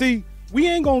 See, we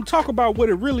ain't gonna talk about what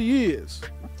it really is.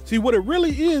 See, what it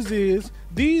really is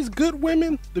these good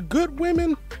women, the good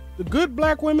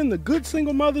black women, the good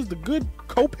single mothers, the good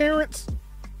co-parents,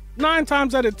 9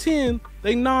 times out of 10,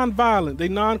 they non-violent, they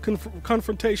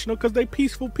non-confrontational because they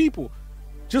peaceful people.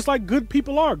 Just like good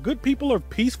people are. Good people are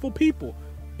peaceful people.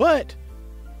 But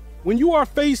when you are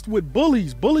faced with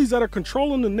bullies that are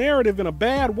controlling the narrative in a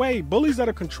bad way, bullies that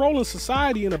are controlling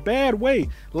society in a bad way,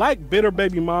 like bitter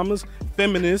baby mamas,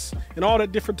 feminists, and all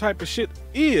that different type of shit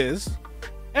is,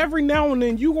 every now and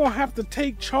then you're going to have to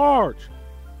take charge.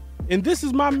 And this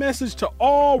is my message to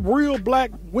all real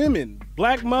black women,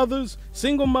 black mothers,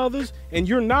 single mothers, and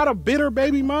you're not a bitter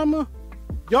baby mama.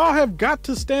 Y'all have got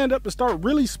to stand up and start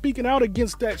really speaking out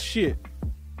against that shit.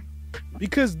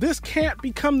 Because this can't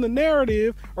become the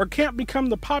narrative or can't become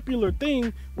the popular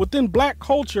thing within black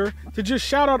culture to just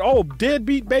shout out, oh,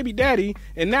 deadbeat baby daddy,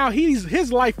 and now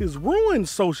his life is ruined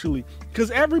socially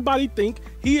because everybody think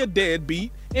he a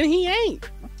deadbeat and he ain't.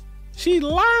 She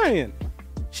lying.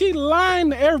 She lying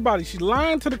to everybody. She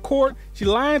lying to the court. She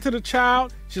lying to the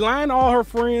child. She lying to all her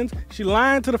friends. She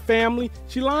lying to the family.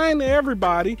 She lying to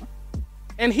everybody.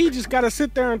 And he just got to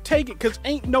sit there and take it because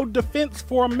ain't no defense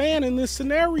for a man in this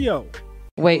scenario.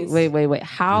 Wait.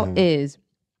 How is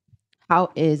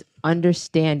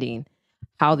understanding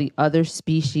how the other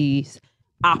species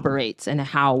operates and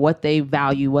how what they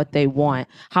value, what they want.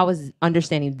 How is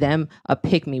understanding them a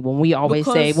pick me when we always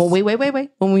say, well, wait.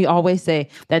 When we always say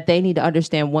that they need to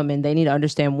understand women, they need to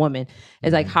understand women.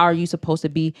 It's like, how are you supposed to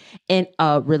be in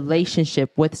a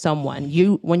relationship with someone?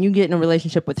 When you get in a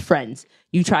relationship with friends,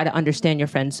 you try to understand your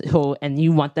friends and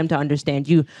you want them to understand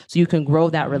you so you can grow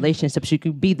that relationship, so you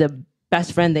can be the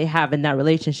best friend they have in that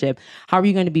relationship. How are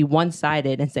you going to be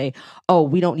one-sided and say, oh,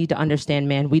 we don't need to understand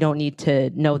men, we don't need to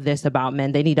know this about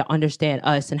men, they need to understand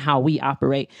us and how we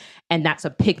operate? And that's a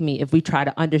pick me if we try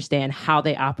to understand how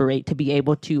they operate, to be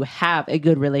able to have a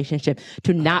good relationship,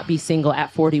 to not be single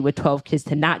at 40 with 12 kids,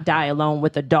 to not die alone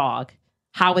with a dog.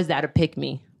 How is that a pick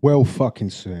me? Well fucking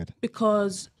said.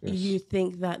 Because you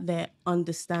think that they're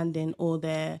understanding, or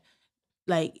they're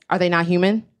like, are they not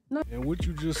human? No. And what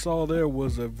you just saw there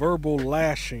was a verbal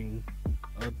lashing,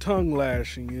 a tongue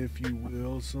lashing, if you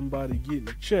will. Somebody getting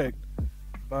checked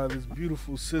by this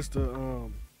beautiful sister.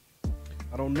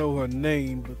 I don't know her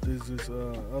name, but there's this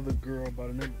other girl by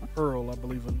the name of Pearl, I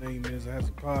believe her name is, has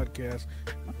a podcast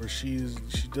where she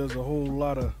does a whole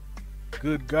lot of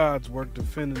good God's work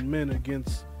defending men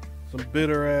against some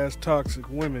bitter ass toxic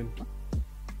women.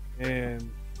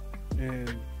 And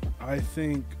I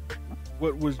think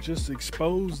what was just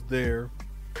exposed there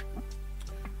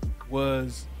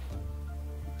was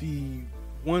the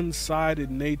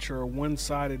one-sided nature or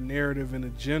one-sided narrative and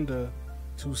agenda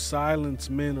to silence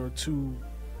men, or to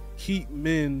keep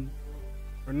men,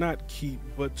 or not keep,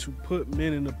 but to put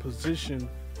men in a position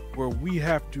where we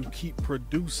have to keep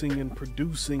producing and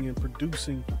producing and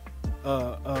producing,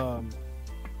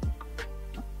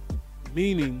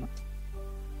 meaning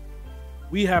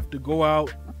we have to go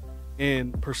out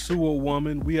and pursue a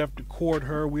woman, we have to court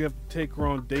her, we have to take her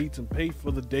on dates and pay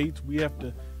for the dates, we have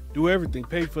to do everything,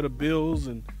 pay for the bills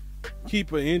and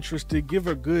keep her interested, give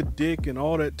her good dick and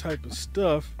all that type of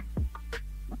stuff.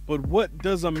 But what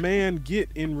does a man get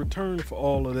in return for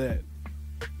all of that?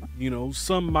 You know,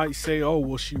 some might say, oh,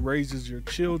 well, she raises your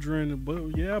children.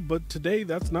 But yeah, but today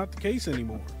that's not the case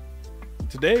anymore.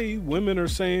 Today, women are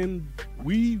saying,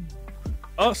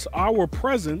 our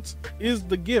presence is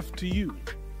the gift to you.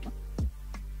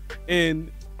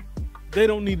 And they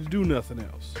don't need to do nothing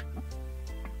else.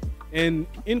 And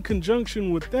in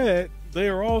conjunction with that, they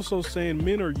are also saying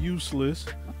men are useless.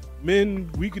 Men,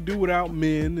 we could do without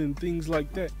men and things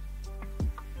like that.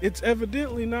 It's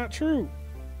evidently not true.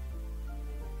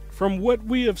 From what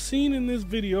we have seen in this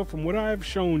video, from what I have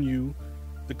shown you,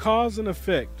 the cause and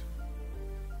effect,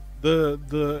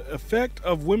 the effect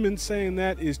of women saying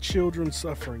that is children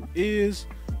suffering, is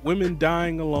women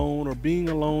dying alone or being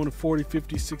alone at 40,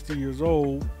 50, 60 years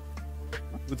old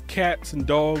with cats and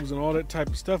dogs and all that type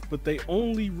of stuff, but they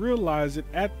only realize it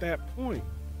at that point.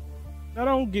 Now,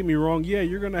 don't get me wrong. Yeah,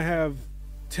 you're going to have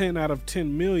 10 out of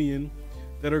 10 million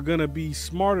that are going to be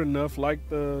smart enough, like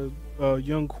the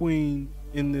young queen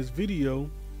in this video,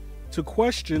 to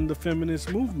question the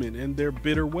feminist movement and their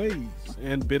bitter ways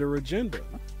and bitter agenda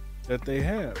that they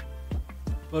have.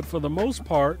 But for the most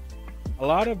part, a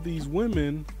lot of these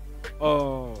women,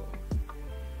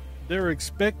 they're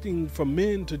expecting for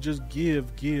men to just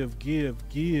give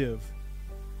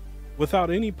without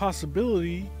any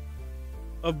possibility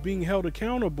of being held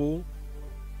accountable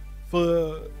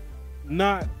for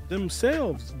not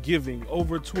themselves giving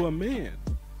over to a man,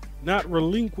 not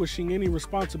relinquishing any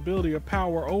responsibility or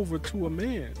power over to a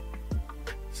man.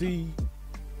 See,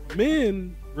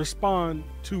 men respond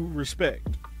to respect.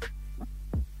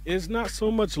 It's not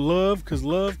so much love, because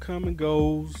love comes and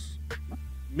goes.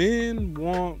 Men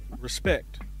want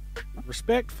respect.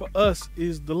 Respect for us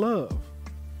is the love.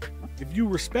 If you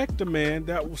respect a man,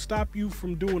 that will stop you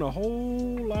from doing a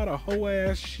whole lot of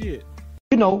hoe-ass shit.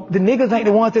 You know, the niggas ain't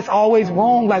the ones that's always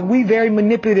wrong. Like, we very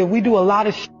manipulative. We do a lot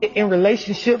of shit in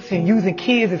relationships and using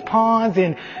kids as pawns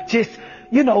and just,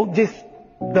 you know, just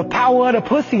the power of the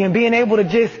pussy and being able to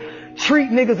just treat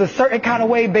niggas a certain kind of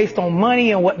way based on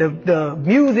money and what the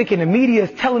music and the media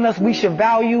is telling us we should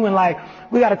value. And like,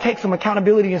 we got to take some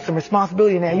accountability and some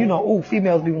responsibility now. You know, ooh,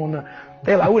 females be wanting to,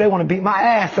 they're like, ooh, they want to beat my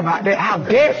ass about that. How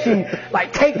dare she,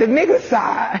 like, take the nigga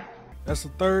side? That's the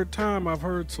third time I've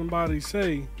heard somebody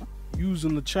say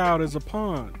using the child as a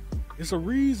pawn. It's a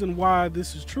reason why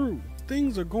this is true.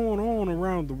 Things are going on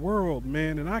around the world,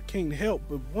 man, and I can't help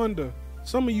but wonder,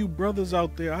 some of you brothers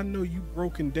out there, I know you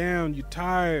broken down, you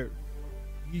tired,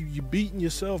 you beating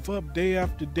yourself up day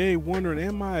after day, wondering,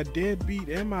 am I a deadbeat?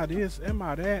 Am I this? Am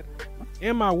I that?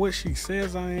 Am I what she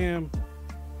says I am?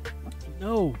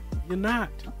 No, you're not.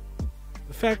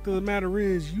 The fact of the matter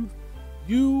is,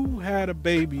 you had a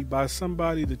baby by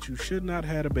somebody that you should not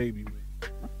had a baby with.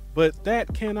 But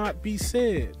that cannot be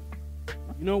said.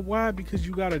 You know why? Because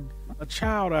you got a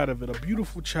child out of it, a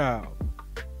beautiful child.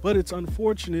 But it's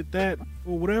unfortunate that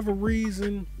for whatever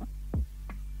reason,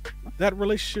 that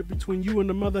relationship between you and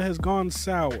the mother has gone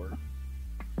sour.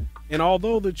 And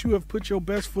although that you have put your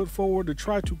best foot forward to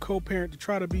try to co-parent, to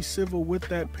try to be civil with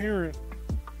that parent,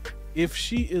 if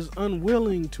she is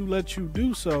unwilling to let you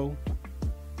do so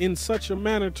in such a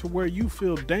manner to where you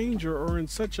feel danger, or in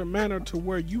such a manner to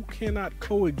where you cannot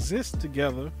coexist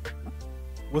together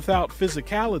without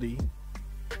physicality,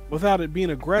 without it being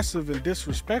aggressive and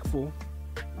disrespectful,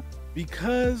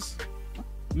 because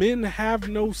men have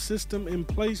no system in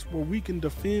place where we can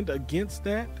defend against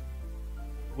that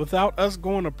without us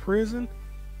going to prison,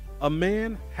 a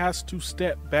man has to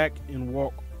step back and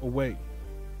walk away.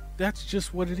 That's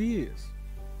just what it is.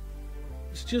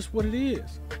 It's just what it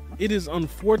is. It is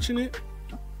unfortunate,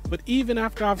 but even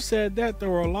after I've said that, there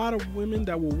are a lot of women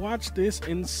that will watch this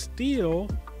and still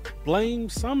blame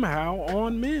somehow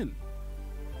on men.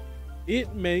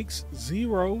 It makes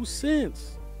zero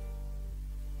sense.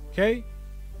 Okay?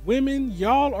 Women,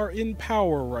 y'all are in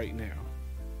power right now.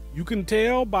 You can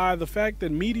tell by the fact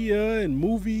that media and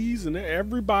movies and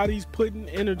everybody's putting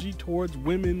energy towards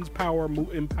women's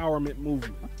empowerment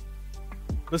movement.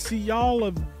 But see, y'all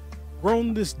have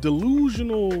grown this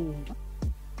delusional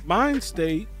mind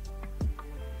state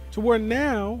to where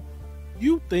now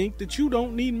you think that you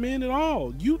don't need men at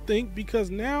all. You think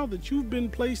because now that you've been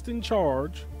placed in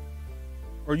charge,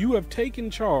 or you have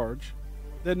taken charge,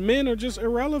 that men are just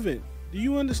irrelevant. Do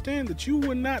you understand that you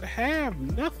would not have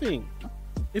nothing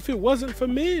if it wasn't for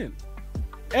men?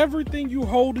 Everything you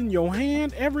hold in your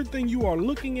hand, everything you are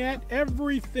looking at,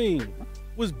 everything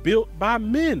was built by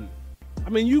men. I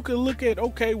mean, you can look at,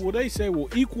 okay, well, they say, well,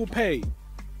 equal pay.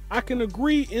 I can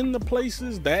agree in the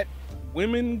places that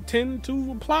women tend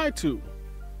to apply to.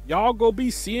 Y'all go be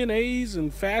CNAs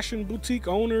and fashion boutique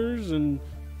owners and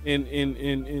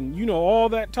you know, all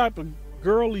that type of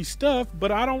girly stuff,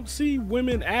 but I don't see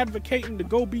women advocating to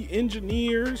go be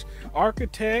engineers,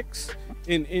 architects,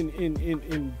 and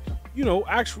you know,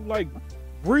 actual like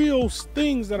real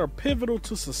things that are pivotal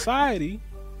to society.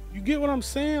 You get what I'm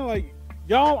saying? Like,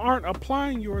 y'all aren't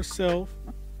applying yourself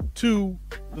to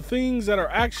the things that are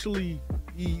actually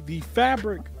the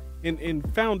fabric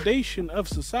and foundation of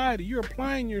society. You're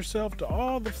applying yourself to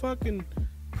all the fucking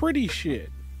pretty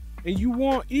shit, and you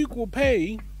want equal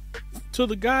pay to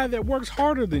the guy that works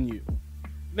harder than you.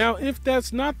 Now, if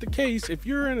that's not the case, if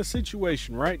you're in a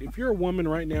situation, right? If you're a woman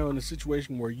right now in a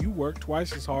situation where you work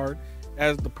twice as hard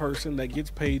as the person that gets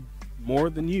paid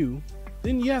more than you,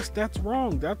 then yes, that's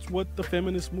wrong. That's what the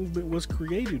feminist movement was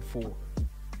created for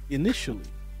initially.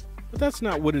 But that's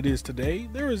not what it is today.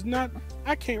 There is not,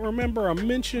 I can't remember a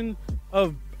mention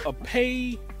of a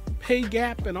pay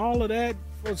gap and all of that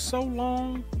for so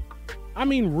long. I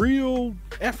mean, real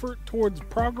effort towards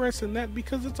progress in that,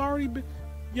 because it's already been,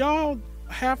 y'all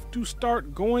have to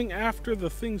start going after the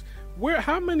things.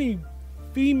 How many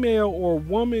female or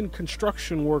woman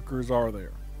construction workers are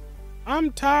there?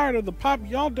 I'm tired of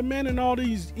y'all demanding all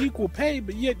these equal pay,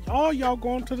 but yet all y'all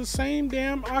going to the same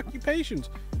damn occupations.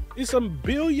 It's a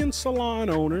billion salon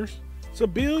owners, it's a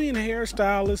billion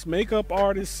hairstylists, makeup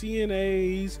artists,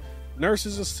 CNAs,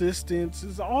 nurses assistants,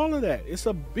 it's all of that. It's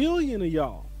a billion of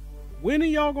y'all. When are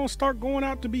y'all gonna start going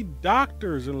out to be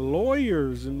doctors and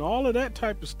lawyers and all of that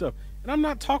type of stuff? And I'm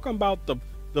not talking about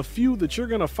the few that you're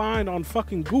gonna find on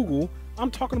fucking Google. I'm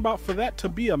talking about for that to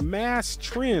be a mass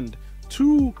trend,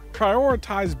 to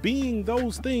prioritize being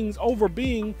those things over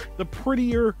being the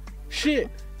prettier shit,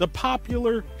 the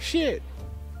popular shit.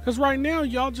 Cause right now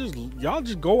y'all just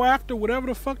go after whatever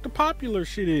the fuck the popular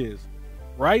shit is.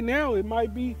 Right now it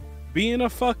might be being a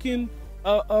fucking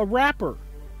a rapper.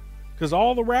 Cause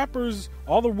all the rappers,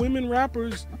 all the women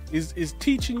rappers is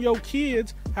teaching your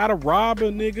kids how to rob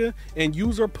a nigga and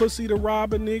use her pussy to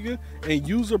rob a nigga and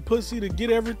use her pussy to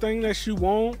get everything that she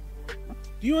want.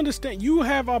 Do you understand? You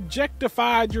have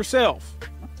objectified yourself.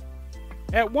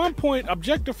 At one point,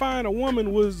 objectifying a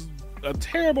woman was a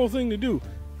terrible thing to do.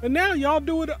 And now y'all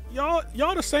do it,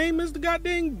 y'all the same as the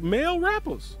goddamn male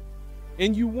rappers.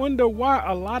 And you wonder why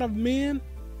a lot of men,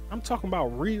 I'm talking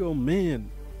about real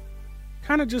men,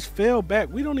 kind of just fell back.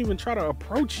 We don't even try to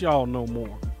approach y'all no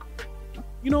more.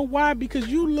 You know why? Because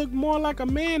you look more like a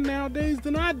man nowadays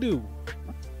than I do.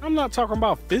 I'm not talking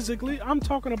about physically. I'm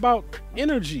talking about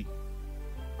energy.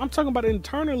 I'm talking about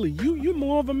internally. You're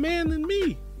more of a man than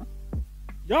me.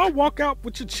 Y'all walk out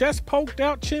with your chest poked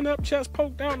out, chin up, chest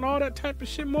poked out, and all that type of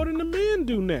shit more than the men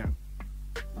do now.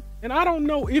 And I don't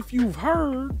know if you've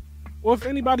heard or if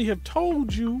anybody have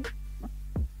told you,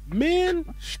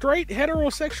 men, straight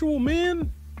heterosexual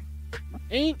men,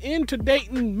 ain't into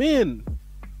dating men.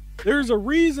 There's a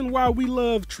reason why we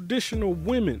love traditional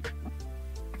women,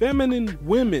 feminine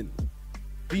women,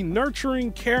 the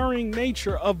nurturing, caring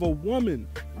nature of a woman,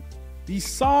 the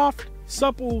soft,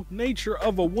 supple nature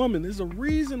of a woman. There's a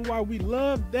reason why we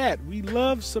love that. We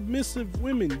love submissive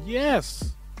women.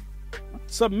 Yes.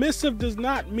 Submissive does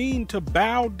not mean to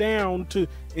bow down to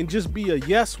and just be a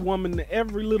yes woman to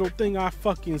every little thing I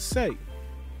fucking say.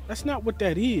 That's not what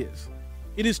that is.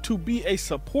 It is to be a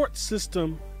support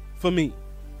system for me.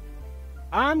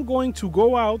 I'm going to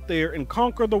go out there and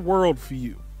conquer the world for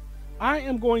you. I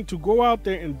am going to go out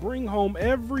there and bring home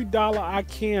every dollar I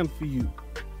can for you.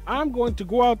 I'm going to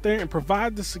go out there and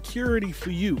provide the security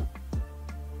for you.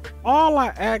 All I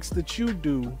ask that you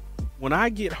do when I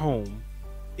get home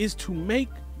is to make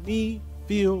me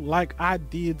feel like I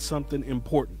did something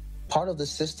important. Part of the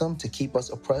system to keep us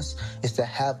oppressed is to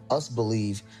have us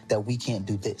believe that we can't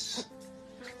do this.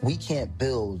 We can't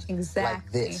build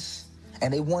like this.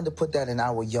 And they wanted to put that in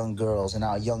our young girls and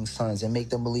our young sons and make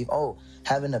them believe, oh,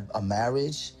 having a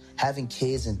marriage, having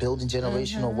kids and building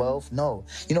generational wealth. No.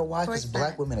 You know why? Because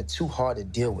black women are too hard to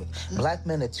deal with. Black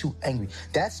men are too angry.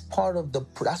 That's part of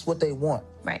that's what they want.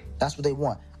 Right. That's what they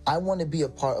want. I want to be a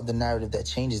part of the narrative that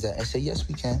changes that and say, yes,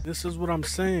 we can. This is what I'm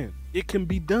saying. It can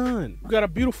be done. You got a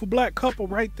beautiful black couple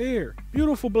right there.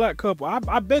 Beautiful black couple.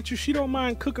 I bet you she don't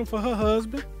mind cooking for her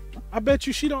husband. I bet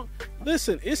you she don't.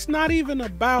 Listen, it's not even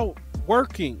about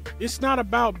working. It's not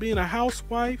about being a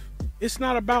housewife. It's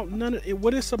not about none of it.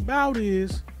 What it's about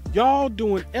is y'all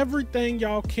doing everything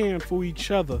y'all can for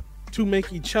each other to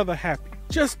make each other happy.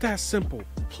 Just that simple.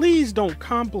 Please don't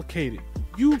complicate it.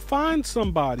 You find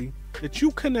somebody that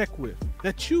you connect with,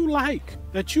 that you like,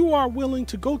 that you are willing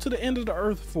to go to the end of the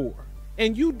earth for,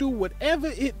 and you do whatever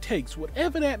it takes,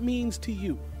 whatever that means to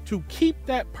you, to keep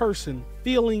that person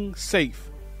feeling safe,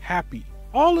 happy.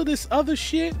 All of this other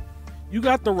shit, you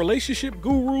got the relationship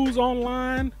gurus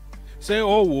online saying,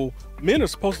 oh, well, men are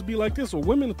supposed to be like this or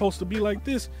women are supposed to be like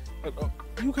this.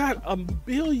 You got a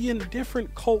billion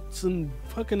different cults and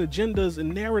fucking agendas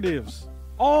and narratives,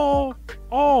 all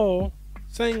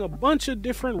saying a bunch of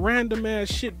different random ass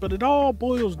shit, but it all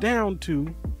boils down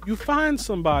to you find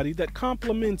somebody that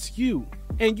compliments you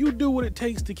and you do what it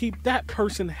takes to keep that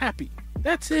person happy.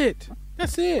 That's it.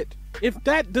 That's it. If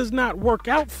that does not work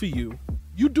out for you,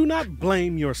 you do not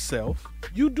blame yourself.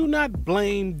 You do not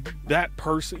blame that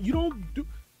person.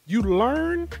 You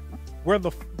learn where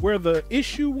the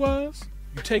issue was.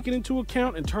 You take it into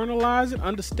account, internalize it,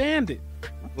 understand it,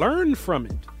 learn from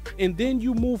it, and then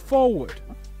you move forward,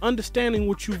 understanding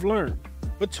what you've learned.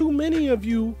 But too many of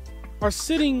you are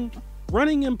sitting,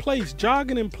 running in place,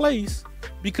 jogging in place,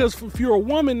 because if you're a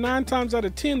woman, 9 times out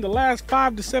of 10, the last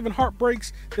 5 to 7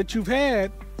 heartbreaks that you've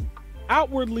had,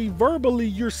 outwardly, verbally,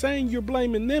 you're saying you're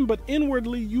blaming them, but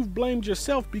inwardly you've blamed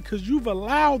yourself because you've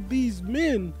allowed these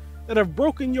men that have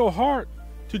broken your heart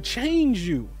to change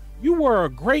you. You were a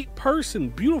great person,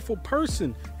 beautiful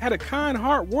person, had a kind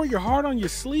heart, wore your heart on your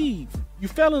sleeve. You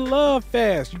fell in love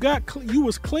fast. You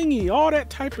was clingy, all that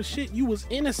type of shit. You was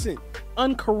innocent,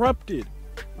 uncorrupted.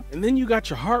 And then you got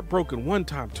your heart broken 1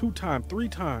 time, 2 times, 3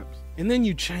 times. And then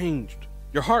you changed.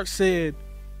 Your heart said,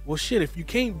 well, shit, if you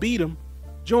can't beat them,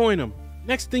 join them.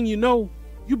 Next thing you know,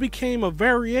 you became a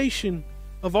variation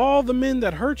of all the men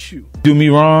that hurt you. Do me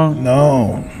wrong?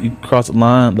 No. You cross the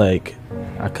line, like,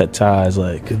 I cut ties,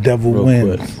 like, the devil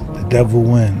wins. Quick. The devil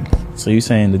wins. So you're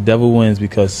saying the devil wins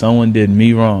because someone did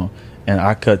me wrong and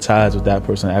I cut ties with that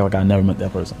person, act like I never met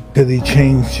that person? Because he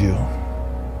changed you.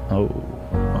 Oh,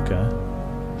 okay.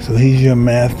 So he's your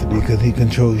master because he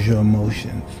controls your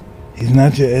emotions. He's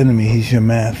not your enemy, he's your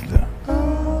master.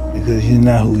 Because you're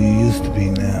not who you used to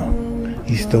be now.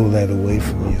 He stole that away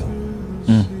from you.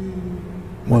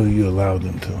 Well, you allowed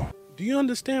him to. Do you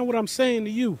understand what I'm saying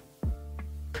to you?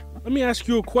 Let me ask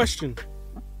you a question.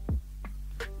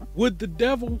 Would the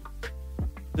devil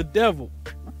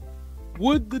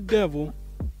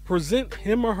present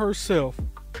him or herself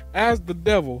as the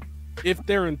devil if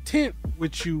their intent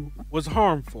with you was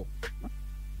harmful?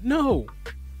 No.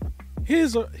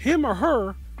 Him or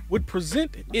her would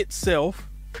present itself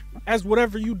as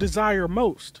whatever you desire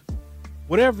most,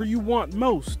 whatever you want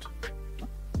most,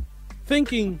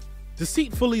 thinking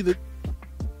deceitfully that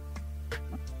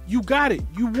you got it,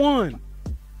 you won.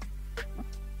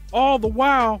 All the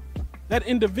while, that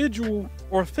individual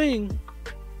or thing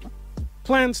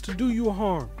plans to do you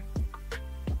harm.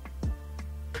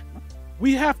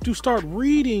 We have to start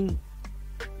reading,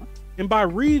 and by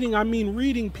reading, I mean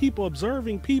reading people,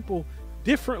 observing people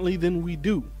differently than we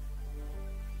do.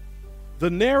 The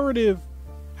narrative,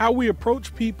 how we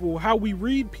approach people, how we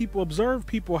read people, observe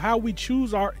people, how we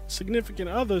choose our significant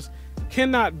others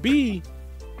cannot be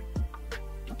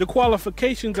the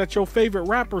qualifications that your favorite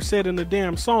rapper said in the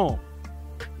damn song.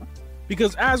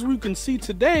 Because as we can see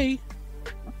today,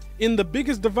 in the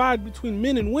biggest divide between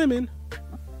men and women,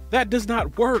 that does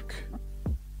not work.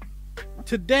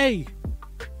 Today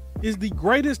is the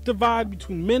greatest divide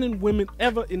between men and women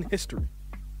ever in history.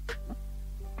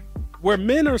 Where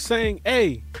men are saying,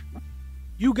 hey,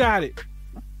 you got it.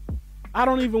 I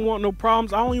don't even want no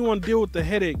problems. I don't even want to deal with the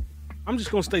headache. I'm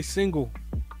just going to stay single.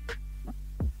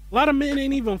 A lot of men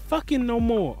ain't even fucking no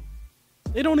more.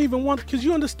 They don't even want, because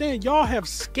you understand, y'all have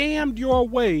scammed your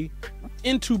way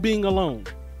into being alone.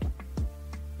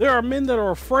 There are men that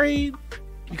are afraid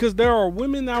because there are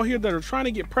women out here that are trying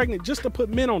to get pregnant just to put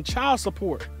men on child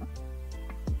support.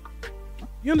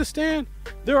 You understand?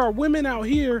 There are women out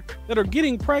here that are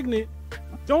getting pregnant,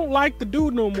 don't like the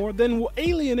dude no more, then will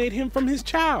alienate him from his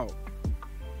child.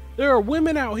 There are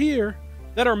women out here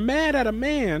that are mad at a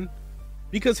man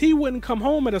because he wouldn't come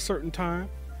home at a certain time,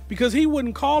 because he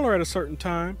wouldn't call her at a certain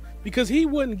time, because he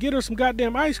wouldn't get her some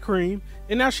goddamn ice cream,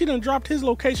 and now she done dropped his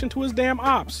location to his damn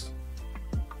ops.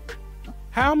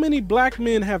 How many black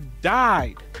men have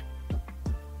died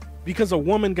because a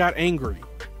woman got angry?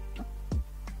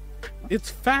 It's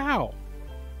foul.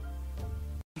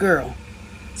 Girl,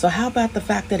 so how about the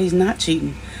fact that he's not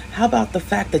cheating? How about the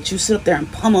fact that you sit up there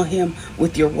and pummel him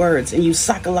with your words and you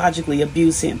psychologically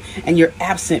abuse him and you're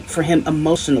absent for him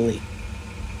emotionally?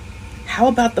 How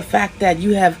about the fact that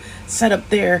you have sat up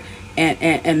there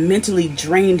and mentally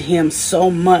drained him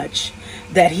so much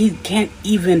that he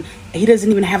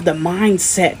doesn't even have the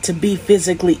mindset to be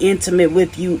physically intimate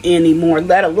with you anymore,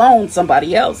 let alone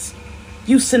somebody else?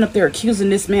 You sitting up there accusing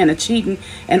this man of cheating,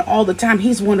 and all the time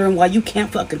he's wondering why you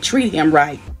can't fucking treat him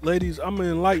right. Ladies, I'm gonna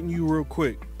enlighten you real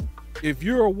quick. If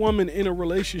you're a woman in a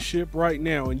relationship right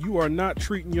now and you are not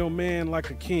treating your man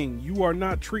like a king, you are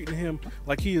not treating him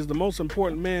like he is the most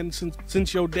important man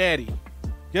since your daddy,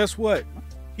 guess what?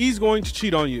 He's going to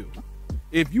cheat on you.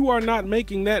 If you are not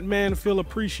making that man feel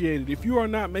appreciated, if you are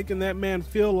not making that man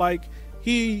feel like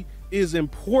he is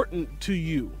important to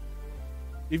you,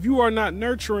 if you are not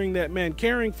nurturing that man,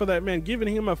 caring for that man,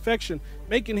 giving him affection,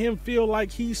 making him feel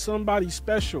like he's somebody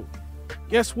special,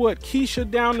 guess what? Keisha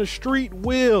down the street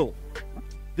will.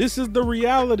 This is the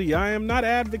reality. I am not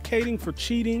advocating for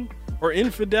cheating or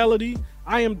infidelity.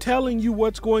 I am telling you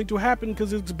what's going to happen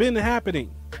because it's been happening.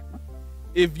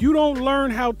 If you don't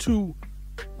learn how to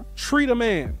treat a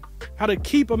man, how to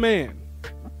keep a man,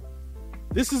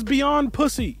 this is beyond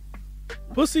pussy.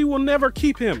 Pussy will never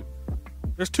keep him.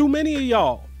 There's too many of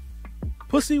y'all.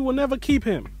 Pussy will never keep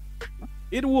him.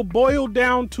 It will boil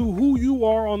down to who you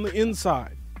are on the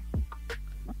inside.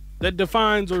 That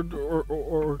defines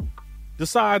or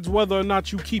decides whether or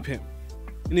not you keep him.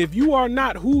 And if you are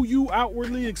not who you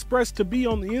outwardly express to be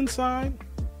on the inside,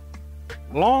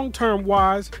 long-term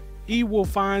wise, he will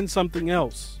find something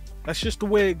else. That's just the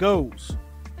way it goes.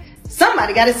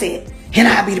 Somebody gotta say it, and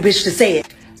I'll be the bitch to say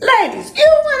it. Ladies, you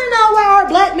wanna know why our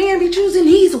black men be choosing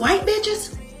these white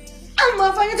bitches? I'm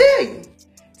motherfucking tell you.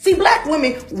 See, black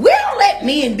women, we don't let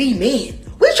men be men.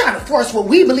 We try to force what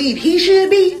we believe he should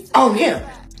be on him.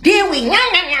 Then we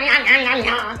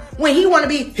when he want to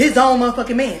be his own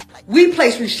motherfucking man. We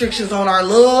place restrictions on our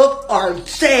love, our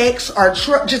sex, our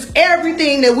just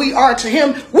everything that we are to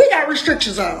him. We got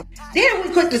restrictions on. Then we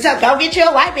quick to tell, go get you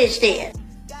a white bitch then.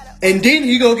 And then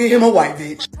he go get him a white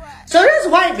bitch. So this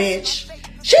white bitch,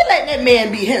 she letting that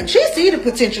man be him. She see the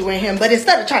potential in him, but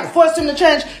instead of trying to force him to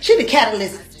change, she the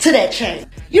catalyst to that change.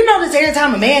 You notice every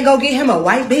time a man go get him a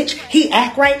white bitch, he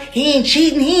act right, he ain't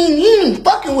cheating, he ain't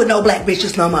fucking with no black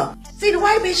bitches no more. See, the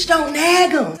white bitch don't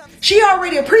nag him. She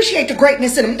already appreciate the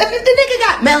greatness in him. The nigga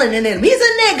got melanin in him. He's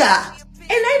a nigga. And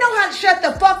they know how to shut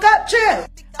the fuck up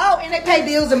too. Oh, and they pay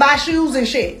bills and buy shoes and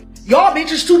shit. Y'all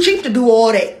bitches too cheap to do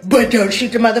all that. But don't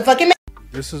shoot the motherfucking man.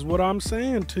 This is what I'm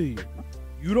saying to you.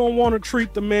 You don't want to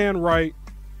treat the man right.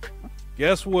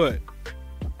 Guess what?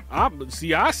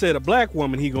 I said a black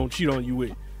woman he gonna cheat on you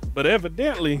with. But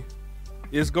evidently,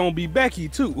 it's gonna be Becky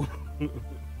too.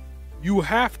 You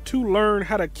have to learn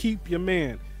how to keep your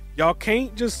man. Y'all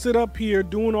can't just sit up here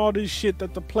doing all this shit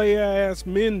that the player ass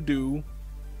men do.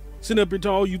 Sitting up here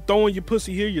talking, oh, you throwing your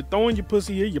pussy here, you're throwing your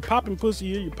pussy here, you're popping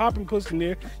pussy here, you're popping pussy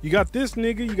there. You got this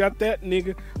nigga, you got that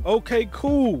nigga. Okay,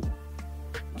 cool.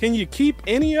 Can you keep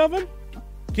any of them?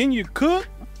 Can you cook?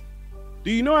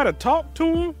 Do you know how to talk to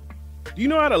them? Do you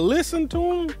know how to listen to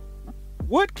them?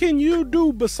 What can you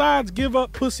do besides give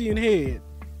up pussy and head?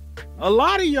 A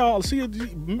lot of y'all, see,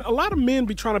 a lot of men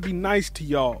be trying to be nice to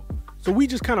y'all. So we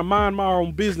just kind of mind our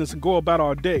own business and go about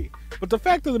our day. But the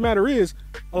fact of the matter is,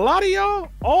 a lot of y'all,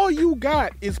 all you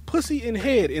got is pussy and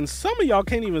head. And some of y'all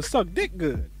can't even suck dick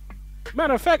good.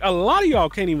 Matter of fact, a lot of y'all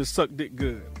can't even suck dick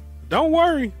good. Don't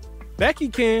worry, Becky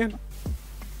can.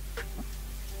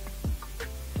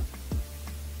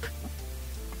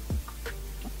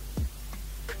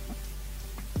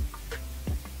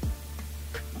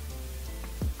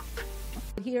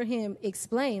 Hear him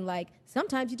explain, like,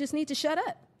 sometimes you just need to shut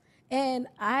up. And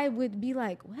I would be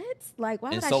like, what? Like, why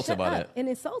would Insulted I shut by up? that. And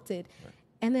insulted. Right.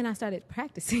 And then I started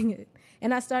practicing it.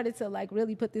 And I started to like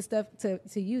really put this stuff to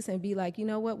use and be like, you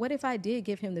know what if I did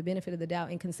give him the benefit of the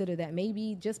doubt and consider that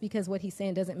maybe just because what he's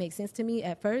saying doesn't make sense to me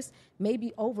at first,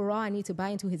 maybe overall I need to buy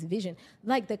into his vision.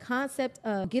 Like the concept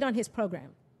of get on his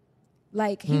program.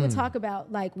 Like he would talk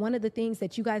about like one of the things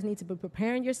that you guys need to be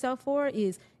preparing yourself for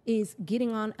is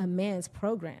getting on a man's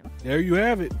program. There you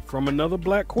have it from another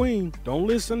black queen. Don't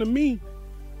listen to me.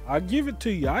 I give it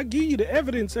to you. I give you the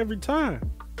evidence every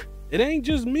time. It ain't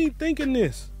just me thinking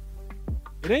this.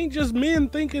 It ain't just men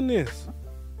thinking this.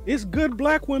 It's good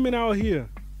black women out here.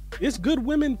 It's good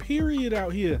women, period,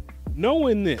 out here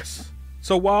knowing this.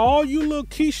 So while all you little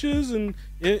Keishas and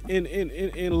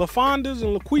LaFondas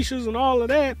and LaQuishas and all of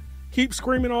that keep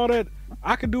screaming all that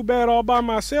I could do bad all by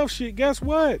myself shit, guess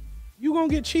what? You gonna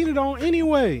get cheated on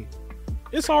anyway.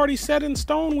 It's already set in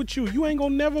stone with you. You ain't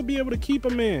gonna never be able to keep a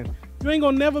man. You ain't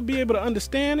gonna never be able to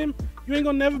understand him. You ain't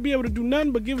gonna never be able to do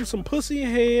nothing but give him some pussy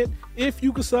and head if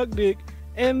you can suck dick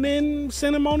and then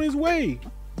send him on his way.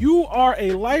 You are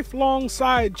a lifelong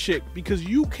side chick because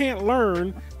you can't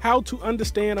learn how to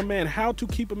understand a man, how to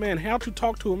keep a man, how to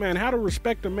talk to a man, how to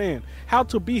respect a man, how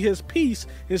to be his peace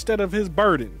instead of his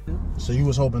burden. So you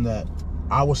was hoping that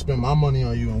I would spend my money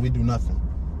on you and we do nothing?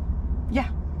 Yeah.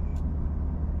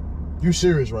 You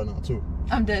serious right now too?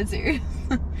 I'm dead serious.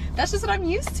 That's just what I'm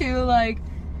used to. Like,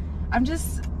 I'm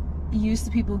just used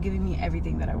to people giving me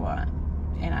everything that I want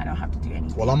and I don't have to do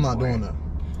anything. Well, I'm not doing that.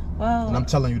 Well, and I'm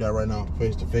telling you that right now,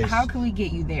 face to face. How can we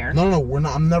get you there? No, we're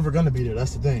not. I'm never gonna be there.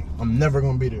 That's the thing. I'm never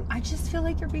gonna be there. I just feel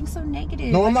like you're being so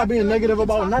negative. No, I'm not being negative like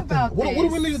about nothing. What do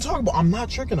we need to talk about? I'm not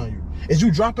tricking on you. Is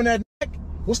you dropping that neck?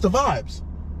 What's the vibes?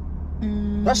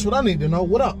 That's what I need to know.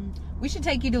 What up? We should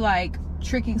take you to like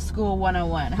tricking school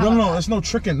 101. No, it's no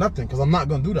tricking nothing because I'm not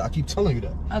gonna do that. I keep telling you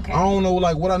that. Okay. I don't know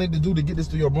like what I need to do to get this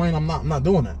to your brain. I'm not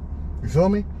doing that. You feel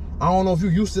me? I don't know if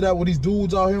you're used to that with these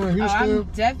dudes out here in Houston. I'm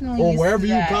definitely or used wherever to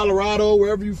you, that. Colorado,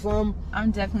 wherever you from.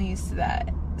 I'm definitely used to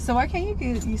that. So why can't you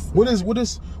get used to What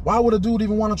is? Why would a dude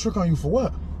even want to trick on you for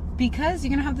what? Because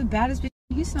you're gonna have the baddest bitch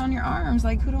in Houston on your arms.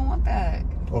 Like, who don't want that?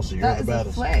 Oh, so you're That the is a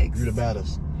baddest. flex. You're the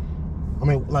baddest. I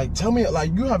mean, like, tell me,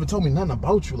 like, you haven't told me nothing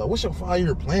about you. Like, what's your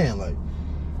 5-year plan? Like,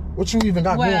 what you even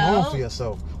got going on for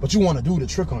yourself? But you want to do the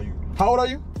trick on you. How old are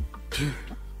you?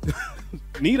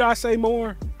 Need I say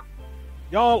more?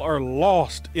 Y'all are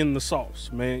lost in the sauce,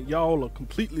 man. Y'all are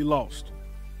completely lost.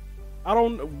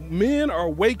 Men are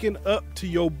waking up to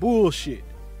your bullshit.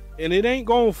 And it ain't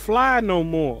gonna fly no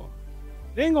more.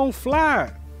 It ain't gonna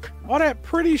fly. All that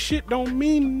pretty shit don't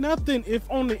mean nothing if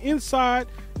on the inside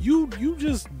you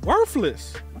just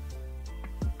worthless.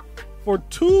 For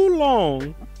too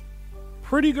long,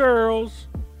 pretty girls,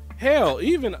 hell,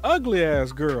 even ugly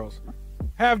ass girls,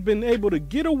 have been able to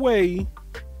get away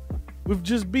with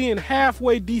just being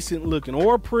halfway decent looking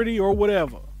or pretty or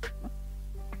whatever.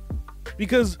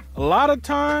 Because a lot of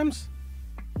times,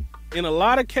 in a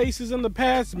lot of cases in the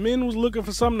past, men was looking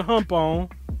for something to hump on.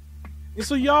 And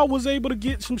so y'all was able to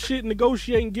get some shit,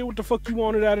 negotiate, and get what the fuck you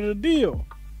wanted out of the deal.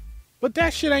 But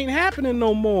that shit ain't happening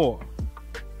no more.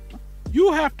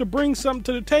 You have to bring something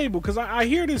to the table. Because I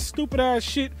hear this stupid ass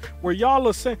shit where y'all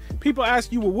are saying, people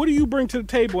ask you, well, what do you bring to the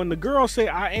table? And the girls say,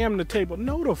 I am the table.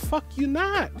 No, the fuck you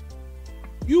not.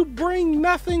 You bring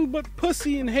nothing but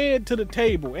pussy and head to the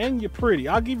table, and you're pretty.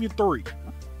 I'll give you 3.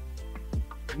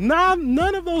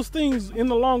 None of those things in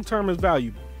the long term is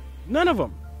valuable. None of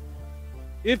them.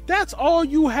 If that's all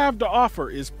you have to offer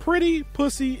is pretty,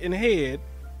 pussy, and head,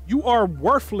 you are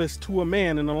worthless to a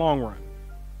man in the long run.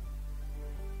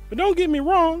 But don't get me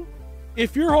wrong,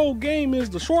 if your whole game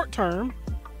is the short term,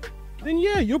 then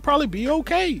yeah, you'll probably be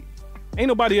okay. Ain't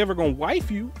nobody ever gonna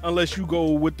wife you unless you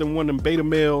go with them one of them beta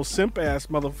male simp ass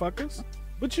motherfuckers.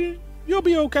 But you'll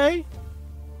be okay.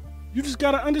 You just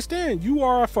gotta understand, you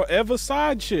are a forever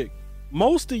side chick.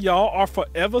 Most of y'all are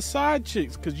forever side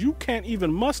chicks because you can't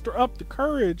even muster up the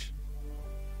courage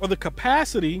or the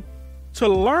capacity to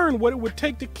learn what it would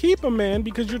take to keep a man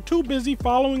because you're too busy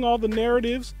following all the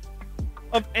narratives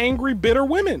of angry, bitter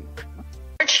women.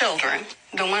 Our children,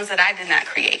 the ones that I did not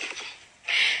create,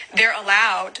 they're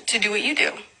allowed to do what you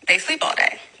do. They sleep all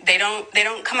day. They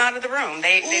don't come out of the room.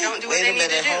 They don't do what they need to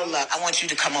do. Wait a minute, hold up. I want you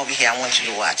to come over here. I want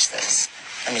you to watch this.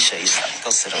 Let me show you something. Go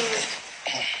sit over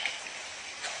there.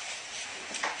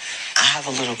 I have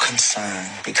a little concern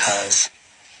because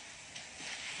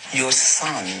your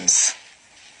sons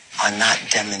are not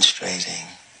demonstrating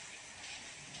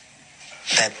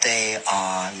that they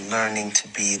are learning to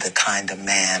be the kind of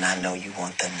man I know you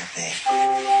want them to be.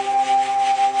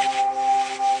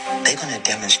 They're going to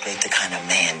demonstrate the kind of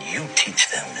man you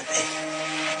teach them to be.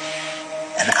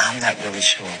 And I'm not really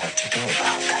sure what to do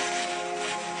about that.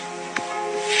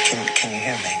 Can you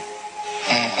hear me?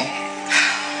 Mm-hmm.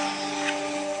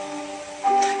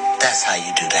 That's how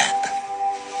you do that.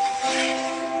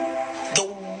 The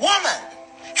woman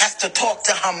has to talk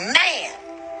to her man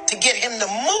to get him to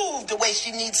move the way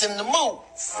she needs him to move.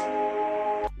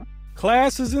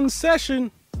 Class is in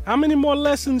session. How many more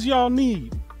lessons y'all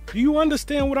need? Do you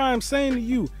understand what I am saying to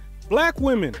you? Black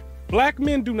women, black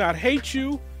men do not hate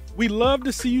you. We love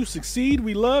to see you succeed.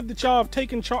 We love that y'all have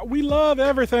taken charge. We love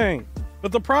everything.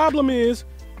 But the problem is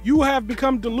you have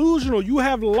become delusional. You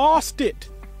have lost it.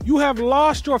 You have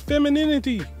lost your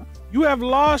femininity. You have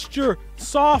lost your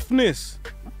softness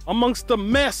amongst the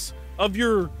mess of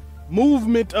your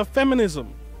movement of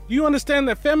feminism. Do you understand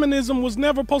that feminism was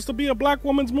never supposed to be a black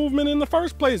woman's movement in the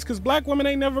first place? Because black women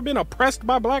ain't never been oppressed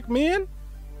by black men.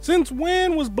 Since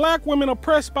when was black women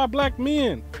oppressed by black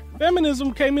men?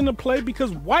 Feminism came into play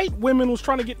because white women was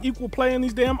trying to get equal play in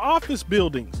these damn office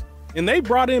buildings. And they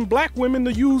brought in black women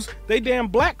to use their damn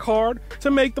black card to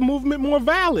make the movement more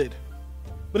valid.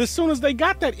 But as soon as they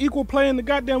got that equal play in the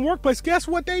goddamn workplace, guess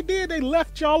what they did? They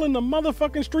left y'all in the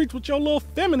motherfucking streets with your little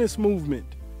feminist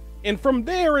movement. And from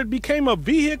there, it became a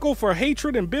vehicle for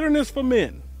hatred and bitterness for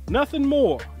men. Nothing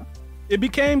more. It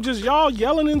became just y'all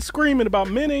yelling and screaming about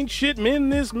men ain't shit, men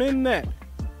this, men that.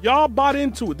 Y'all bought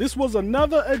into it. This was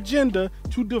another agenda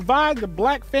to divide the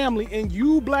black family, and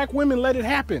you black women let it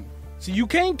happen. See, you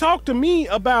can't talk to me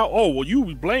about, oh, well,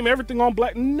 you blame everything on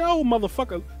black. No,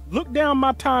 motherfucker. Look down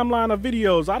my timeline of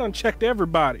videos. I done checked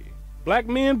everybody. Black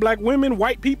men, black women,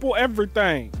 white people,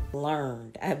 everything.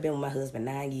 Learned. I have been with my husband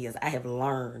 9 years. I have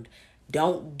learned.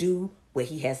 Don't do what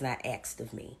he has not asked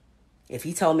of me. If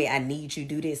he told me I need you to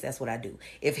do this, that's what I do.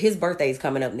 If his birthday is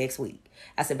coming up next week,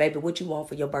 I said, baby, what you want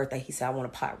for your birthday? He said, I want a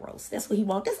pot roast. That's what he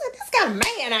wants. This kind of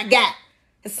man I got.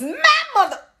 It's my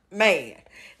mother man.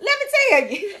 Let me tell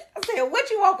you. I said, what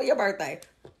you want for your birthday?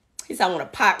 He said, I want a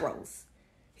pot roast.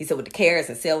 He said, with the carrots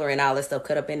and celery and all that stuff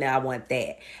cut up in there, I want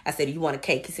that. I said, do you want a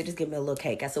cake? He said, just give me a little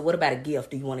cake. I said, what about a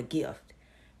gift? Do you want a gift?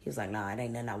 He was like, nah, it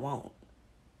ain't nothing I want.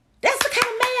 That's the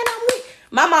kind of man I'm with.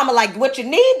 My mama like, what you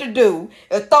need to do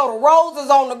is throw the roses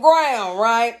on the ground,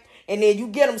 right? And then you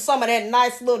get him some of that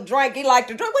nice little drink. He like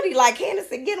to drink. What he like?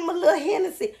 Hennessy. Get him a little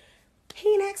Hennessy. He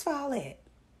ain't asked for all that.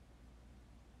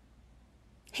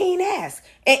 He ain't asked.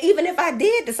 And even if I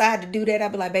did decide to do that,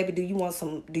 I'd be like, baby, do you want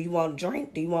a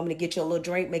drink? Do you want me to get you a little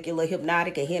drink, make you a little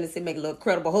hypnotic and Hennessy, make a little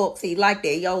Credible Hulk? See, he like that.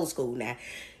 He old school now.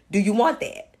 Do you want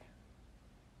that?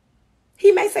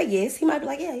 He may say yes. He might be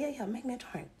like, yeah, make me a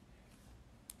drink.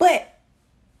 But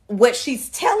what she's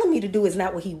telling me to do is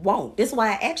not what he wants. This is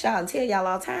why I ask y'all and tell y'all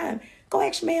all the time, go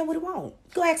ask your man what he wants.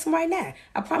 Go ask him right now.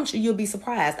 I promise you, you'll be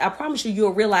surprised. I promise you,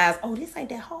 you'll realize, oh, this ain't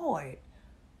that hard.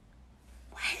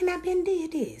 Why ain't I been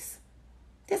did this?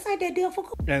 This ain't that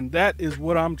difficult. And that is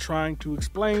what I'm trying to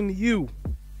explain to you.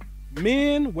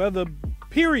 Men, whether,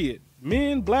 period,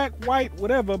 men, black, white,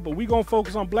 whatever, but we gonna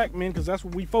focus on black men because that's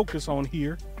what we focus on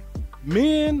here.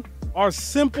 Men are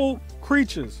simple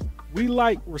creatures. We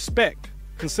like respect,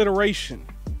 consideration,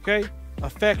 okay?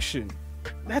 Affection.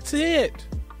 That's it.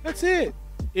 That's it.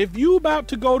 If you about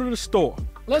to go to the store,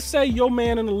 let's say your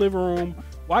man in the living room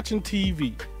watching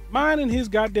TV, minding his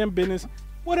goddamn business,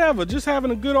 whatever, just having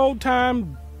a good old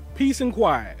time, peace and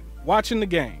quiet, watching the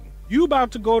game. You about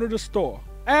to go to the store.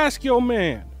 Ask your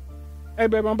man, hey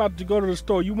baby, I'm about to go to the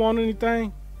store. You want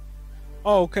anything?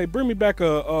 Oh, okay, bring me back a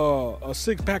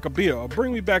 6-pack of beer, or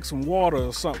bring me back some water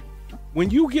or something.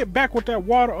 When you get back with that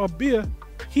water or beer,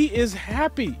 he is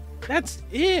happy. That's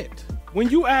it. When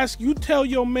you tell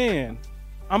your man,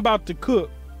 I'm about to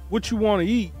cook, what you want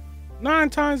to eat,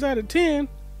 9 times out of 10,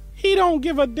 he don't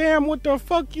give a damn what the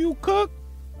fuck you cook.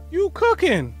 You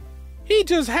cooking. He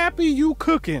just happy you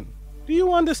cooking. Do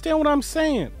you understand what I'm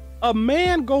saying? A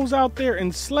man goes out there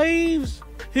and slaves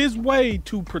his way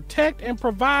to protect and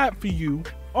provide for you.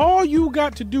 All you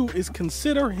got to do is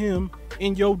consider him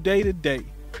in your day-to-day.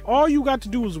 All you got to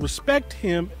do is respect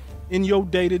him in your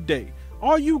day-to-day.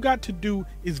 All you got to do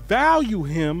is value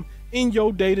him in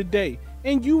your day-to-day.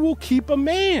 And you will keep a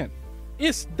man.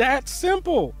 It's that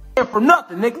simple. For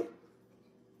nothing, nigga.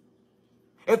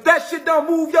 If that shit don't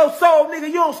move your soul, nigga,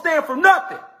 you don't stand for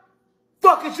nothing.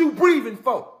 Fuck is you breathing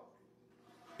for?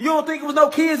 You don't think it was no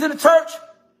kids in the church?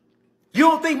 You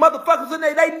don't think motherfuckers in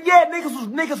there,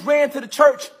 niggas ran to the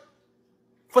church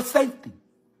for safety.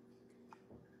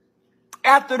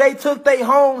 After they took their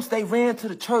homes, they ran to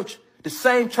the church. The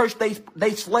same church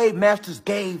they slave masters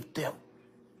gave them.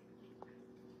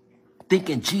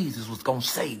 Thinking Jesus was going to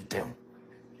save them.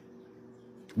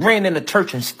 Ran in the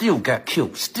church and still got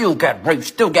killed. Still got raped.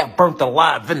 Still got burnt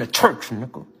alive in the church,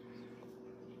 nigga.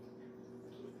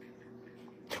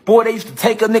 Boy, they used to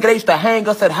take a nigga. They used to hang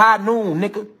us at high noon,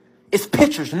 nigga. It's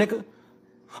pictures, nigga,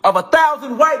 of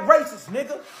 1,000 white racists,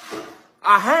 nigga.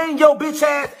 I hang your bitch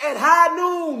ass at high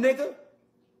noon, nigga.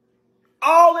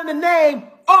 All in the name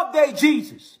of they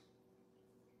Jesus.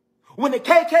 When the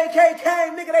KKK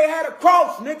came, nigga, they had a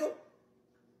cross, nigga.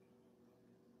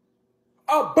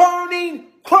 A burning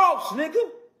cross, nigga.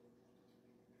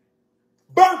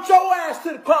 Burnt your ass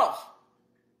to the cross.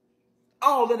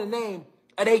 All in the name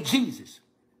of they Jesus.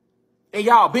 And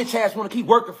y'all bitch ass want to keep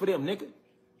working for them, nigga.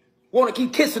 Want to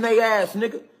keep kissing their ass,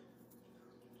 nigga.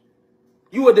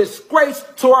 You a disgrace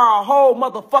to our whole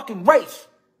motherfucking race.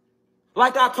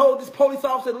 Like I told this police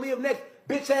officer that lived next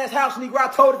bitch ass house, nigga,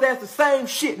 I told his ass the same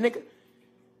shit, nigga.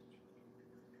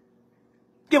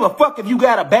 Give a fuck if you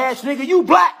got a badge, nigga. You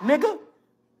black, nigga.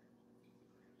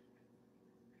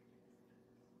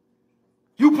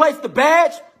 You place the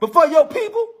badge before your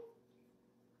people?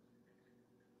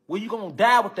 Well, you gonna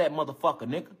die with that motherfucker,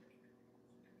 nigga.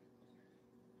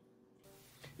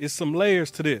 It's some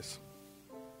layers to this.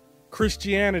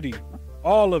 Christianity,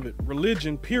 all of it,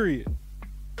 religion, period.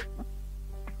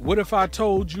 What if I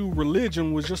told you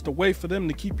religion was just a way for them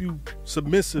to keep you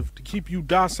submissive, to keep you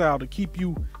docile, to keep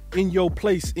you in your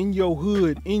place, in your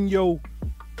hood, in your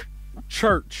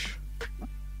church,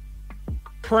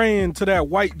 praying to that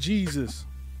white Jesus?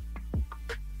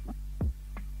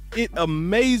 It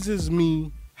amazes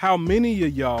me how many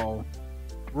of y'all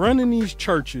running these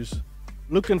churches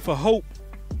looking for hope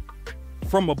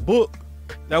from a book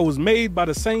that was made by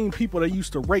the same people that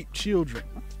used to rape children.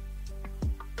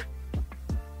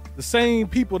 The same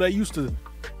people that used to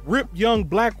rip young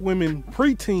black women,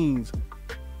 preteens,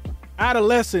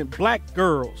 adolescent black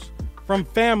girls from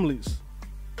families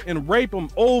and rape them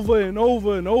over and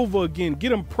over and over again, get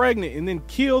them pregnant and then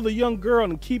kill the young girl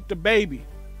and keep the baby.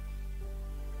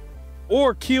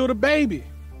 Or kill the baby.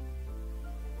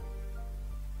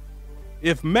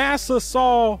 If Massa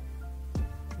saw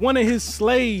one of his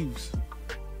slaves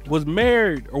was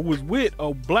married or was with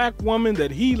a black woman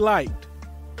that he liked,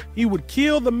 he would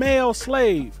kill the male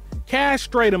slave,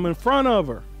 castrate him in front of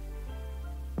her,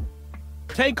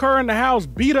 take her in the house,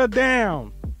 beat her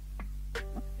down,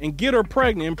 and get her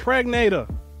pregnant, impregnate her.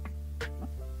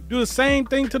 Do the same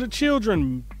thing to the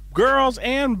children, girls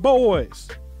and boys.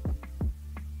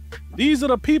 These are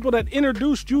the people that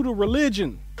introduced you to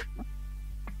religion.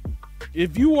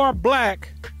 If you are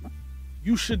black,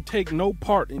 you should take no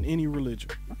part in any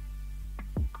religion.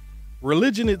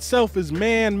 Religion itself is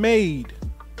man-made,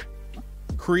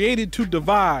 created to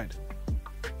divide.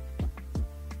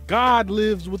 God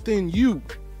lives within you.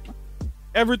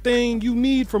 Everything you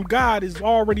need from God has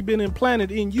already been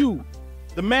implanted in you.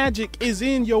 The magic is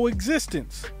in your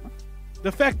existence.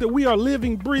 The fact that we are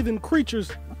living, breathing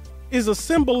creatures is a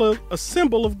symbol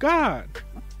of God.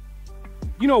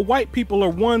 You know, white people are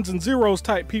ones and zeros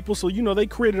type people, so you know they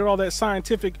created all that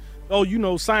scientific,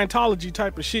 Scientology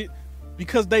type of shit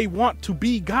because they want to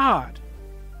be God.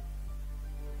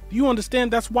 Do you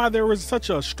understand? That's why there is such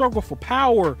a struggle for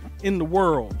power in the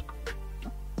world.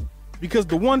 Because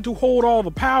the one to hold all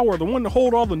the power, the one to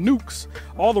hold all the nukes,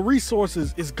 all the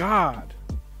resources is God.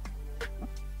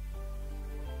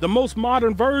 The most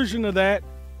modern version of that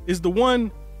is the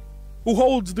one who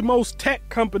holds the most tech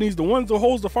companies, the ones that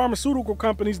holds the pharmaceutical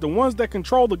companies, the ones that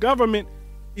control the government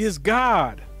is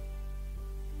God.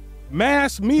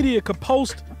 Mass media could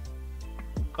post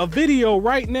a video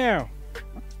right now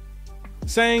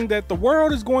saying that the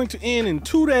world is going to end in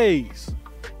 2 days.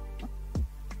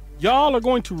 Y'all are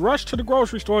going to rush to the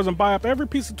grocery stores and buy up every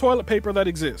piece of toilet paper that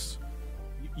exists.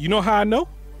 You know how I know?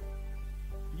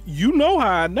 You know how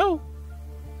I know.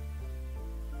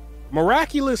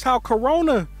 Miraculous how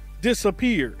Corona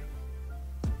disappeared.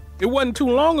 It wasn't too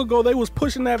long ago they was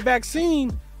pushing that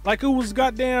vaccine like it was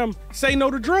goddamn say no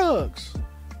to drugs.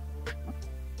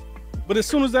 But as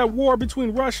soon as that war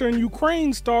between Russia and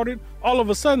Ukraine started, all of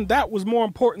a sudden that was more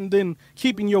important than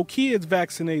keeping your kids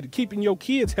vaccinated, keeping your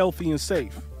kids healthy and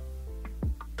safe.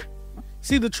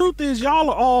 See, the truth is y'all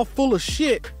are all full of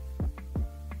shit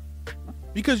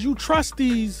because you trust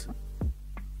these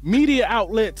media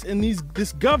outlets and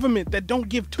this government that don't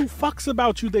give two fucks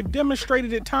about you. They've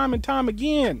demonstrated it time and time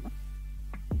again.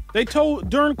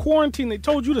 During quarantine, they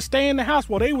told you to stay in the house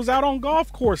while they was out on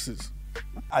golf courses.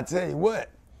 I tell you what,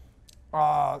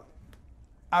 I'm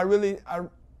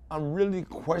really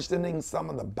questioning some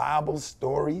of the Bible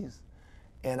stories,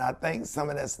 and I think some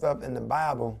of that stuff in the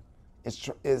Bible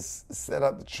is set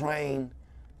up to train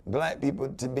black people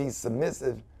to be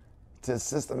submissive to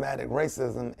systematic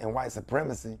racism and white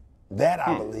supremacy. That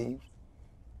I believe.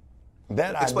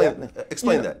 That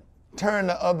Explain that. Turn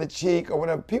the other cheek or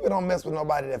whatever. People don't mess with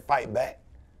nobody that fight back.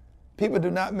 People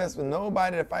do not mess with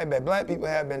nobody that fight back. Black people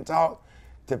have been taught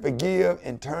to forgive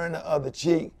and turn the other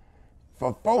cheek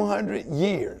for 400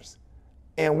 years.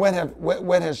 And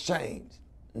what has changed?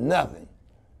 Nothing.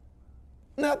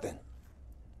 Nothing.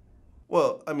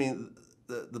 Well, I mean,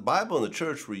 the Bible and the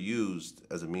church were used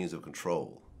as a means of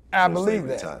control. I believe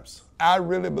that. Times. I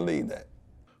really believe that.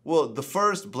 Well, the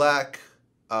first black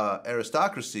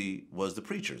aristocracy was the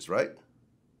preachers, right?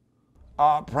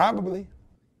 Probably.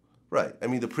 Right. I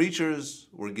mean, the preachers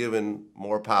were given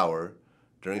more power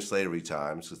during slavery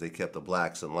times because they kept the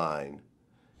blacks in line,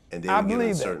 and they were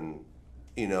given certain,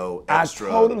 extra.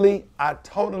 I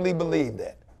totally believe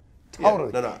that.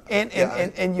 Totally. Yeah,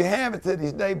 and you have it to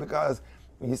this day because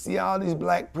when you see all these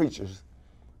black preachers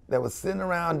that was sitting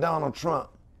around Donald Trump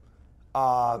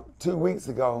 2 weeks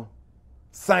ago,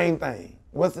 same thing.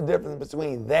 What's the difference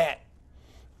between that?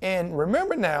 And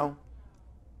remember now,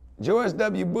 George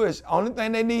W. Bush, only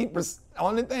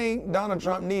thing Donald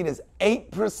Trump needs is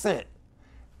 8%.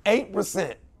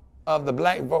 8% of the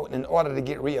black vote in order to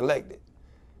get reelected.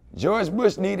 George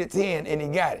Bush needed 10 and he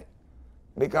got it.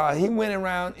 Because he went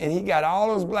around and he got all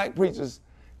those black preachers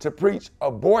to preach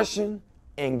abortion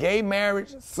and gay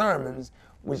marriage sermons,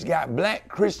 which got black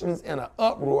Christians in an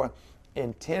uproar,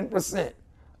 and 10%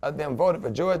 of them voted for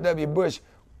George W. Bush.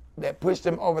 That pushed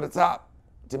him over the top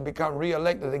to become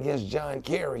reelected against John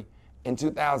Kerry in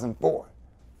 2004.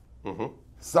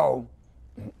 So,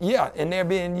 yeah, and they're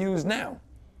being used now.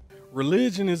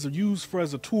 Religion is used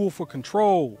as a tool for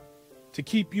control, to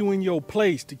keep you in your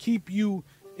place, to keep you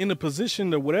in a position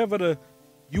that whatever the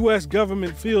U.S.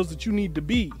 government feels that you need to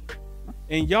be.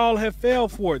 And y'all have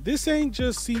failed for it. This ain't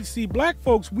just, see, black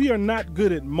folks, we are not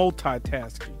good at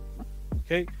multitasking,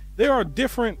 okay? There are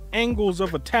different angles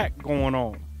of attack going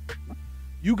on.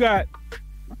 You got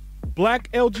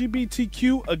black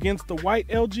LGBTQ against the white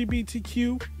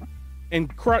LGBTQ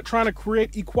and trying to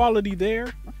create equality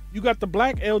there. You got the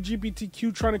black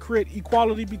LGBTQ trying to create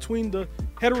equality between the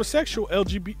heterosexual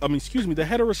the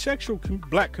heterosexual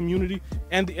black community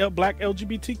and the black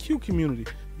LGBTQ community.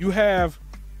 You have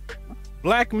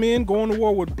black men going to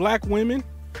war with black women.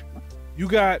 You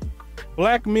got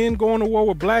black men going to war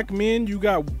with black men. You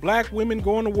got black women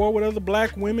going to war with other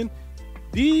black women.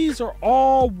 These are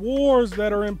all wars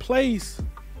that are in place.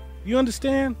 You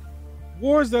understand?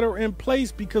 Wars that are in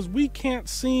place because we can't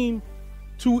seem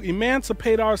to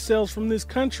emancipate ourselves from this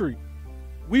country.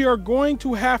 We are going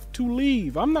to have to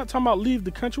leave. I'm not talking about leave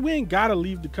the country. We ain't got to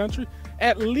leave the country.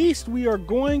 At least we are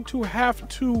going to have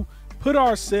to put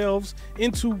ourselves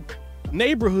into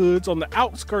neighborhoods on the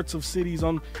outskirts of cities,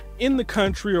 in the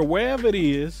country or wherever it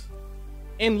is,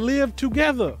 and live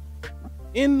together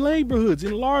in neighborhoods,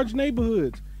 in large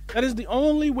neighborhoods. That is the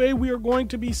only way we are going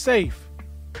to be safe.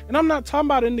 And I'm not talking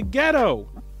about in the ghetto.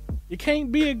 You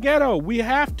can't be a ghetto. We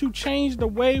have to change the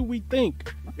way we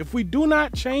think. If we do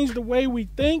not change the way we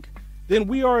think, then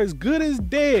we are as good as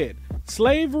dead.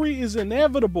 Slavery is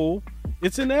inevitable.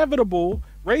 It's inevitable.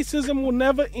 Racism will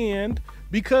never end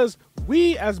because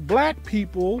we as black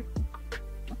people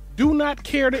do not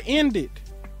care to end it.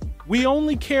 We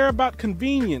only care about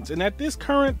convenience. And at this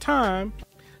current time,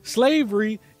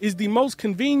 slavery is the most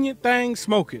convenient thing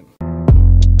smoking.